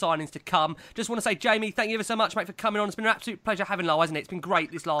decent signings to come. Just want to say, Jamie, thank you ever so much, mate, for coming on. It's been an absolute pleasure having Lyle, hasn't it? It's been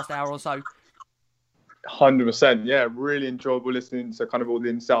great this last hour or so. 100%, yeah, really enjoyable listening to kind of all the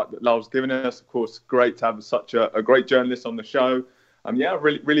insight that Lyle's given us. Of course, great to have such a great journalist on the show. Yeah,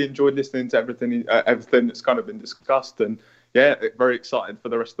 really enjoyed listening to everything that's kind of been discussed, and yeah, very excited for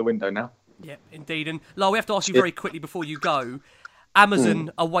the rest of the window now. Yeah, indeed. And Lyle, we have to ask you very quickly before you go.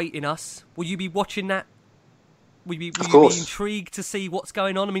 Amazon awaiting us. Will you be watching that? Will you be intrigued to see what's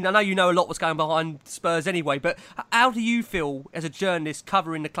going on? I mean, I know you know a lot what's going behind Spurs anyway, but how do you feel as a journalist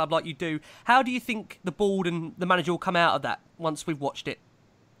covering the club like you do? How do you think the board and the manager will come out of that once we've watched it?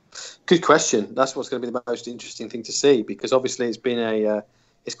 Good question. That's what's going to be the most interesting thing to see, because obviously it's been a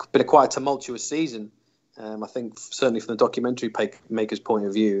quite a tumultuous season. I think certainly from the documentary maker's point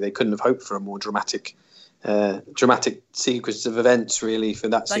of view, they couldn't have hoped for a more dramatic sequence of events really for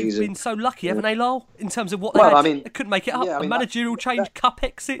that season. They've been so lucky, haven't they, Lyle? In terms of what they couldn't make it up. A managerial change, cup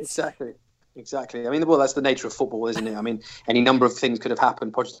exits. Exactly. I mean, that's the nature of football, isn't it? I mean, any number of things could have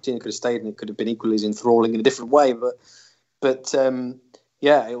happened. Pochettino could have stayed, and it could have been equally as enthralling in a different way. But I'm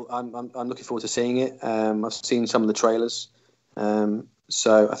looking forward to seeing it. I've seen some of the trailers,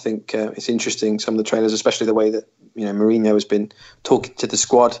 so I think it's interesting. Some of the trailers, especially the way that Mourinho has been talking to the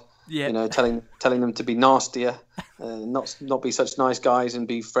squad. Yeah. Telling them to be nastier, not be such nice guys, and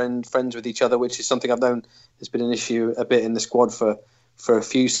be friends with each other, which is something I've known has been an issue a bit in the squad for a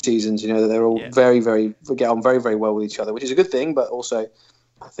few seasons. That they're all very get on very, very well with each other, which is a good thing. But also,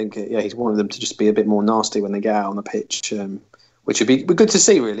 I think he's wanted them to just be a bit more nasty when they get out on the pitch, which would be good to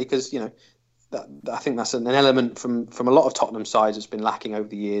see, really, because I think that's an element from a lot of Tottenham sides that's been lacking over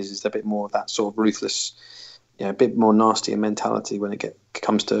the years, is a bit more of that sort of ruthless. A bit more nasty in mentality when it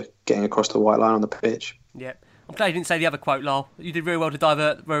comes to getting across the white line on the pitch. Yeah, I'm glad you didn't say the other quote, Lyle. You did very well to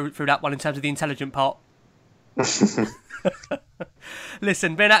divert through that one in terms of the intelligent part.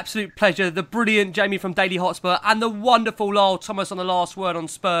 Listen, been an absolute pleasure. The brilliant Jamie from Daily Hotspur and the wonderful Lyle Thomas on the last word on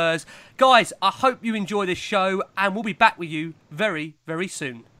Spurs. Guys, I hope you enjoy this show, and we'll be back with you very, very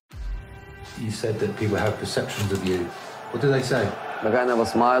soon. You said that people have perceptions of you. What do they say? The guy never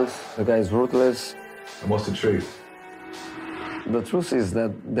smiles. The guy is ruthless. And what's the truth? The truth is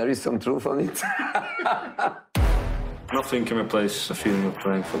that there is some truth on it. Nothing can replace a feeling of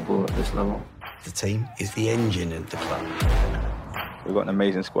playing football at this level. The team is the engine of the club. We've got an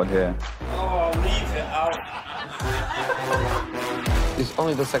amazing squad here. Oh, I'll leave it out. It's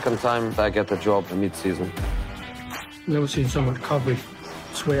only the second time I get a job mid-season. Never seen so much coverage.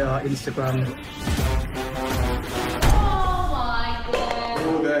 Twitter, Instagram.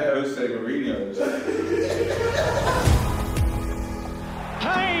 All their Jose Mourinho.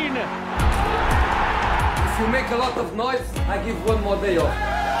 Kane! If you make a lot of noise, I give one more day off.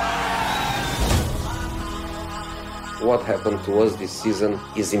 What happened to us this season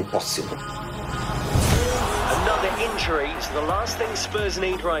is impossible. Another injury is the last thing Spurs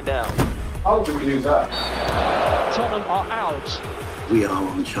need right now. How do we lose that? Tottenham are out. We are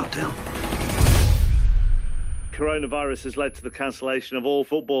on shutdown. Coronavirus has led to the cancellation of all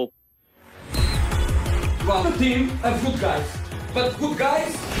football. Well, the team have good guys, but good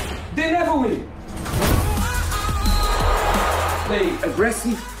guys, they never win. Play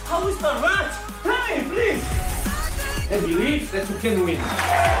aggressive. How is that right? Hey, please! And believe that you can win.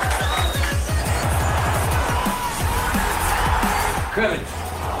 Courage,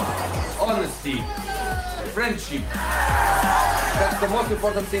 honesty, friendship. That's the most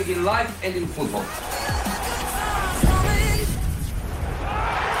important thing in life and in football.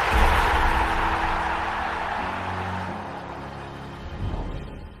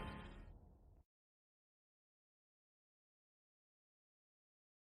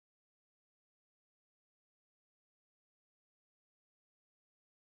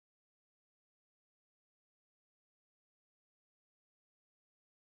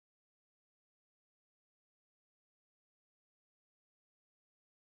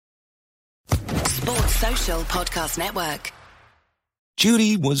 Sports Social Podcast Network.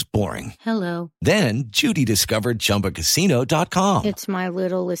 Judy was boring. Hello. Then Judy discovered ChumbaCasino.com. It's my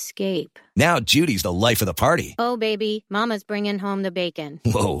little escape. Now Judy's the life of the party. Oh, baby, mama's bringing home the bacon.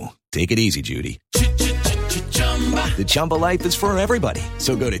 Whoa, take it easy, Judy. The Chumba life is for everybody.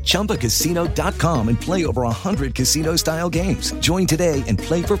 So go to ChumbaCasino.com and play over 100 casino-style games. Join today and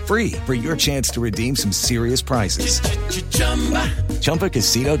play for free for your chance to redeem some serious prizes.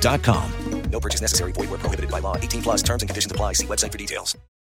 ChumbaCasino.com. No purchase necessary. Void where prohibited by law. 18+ terms and conditions apply. See website for details.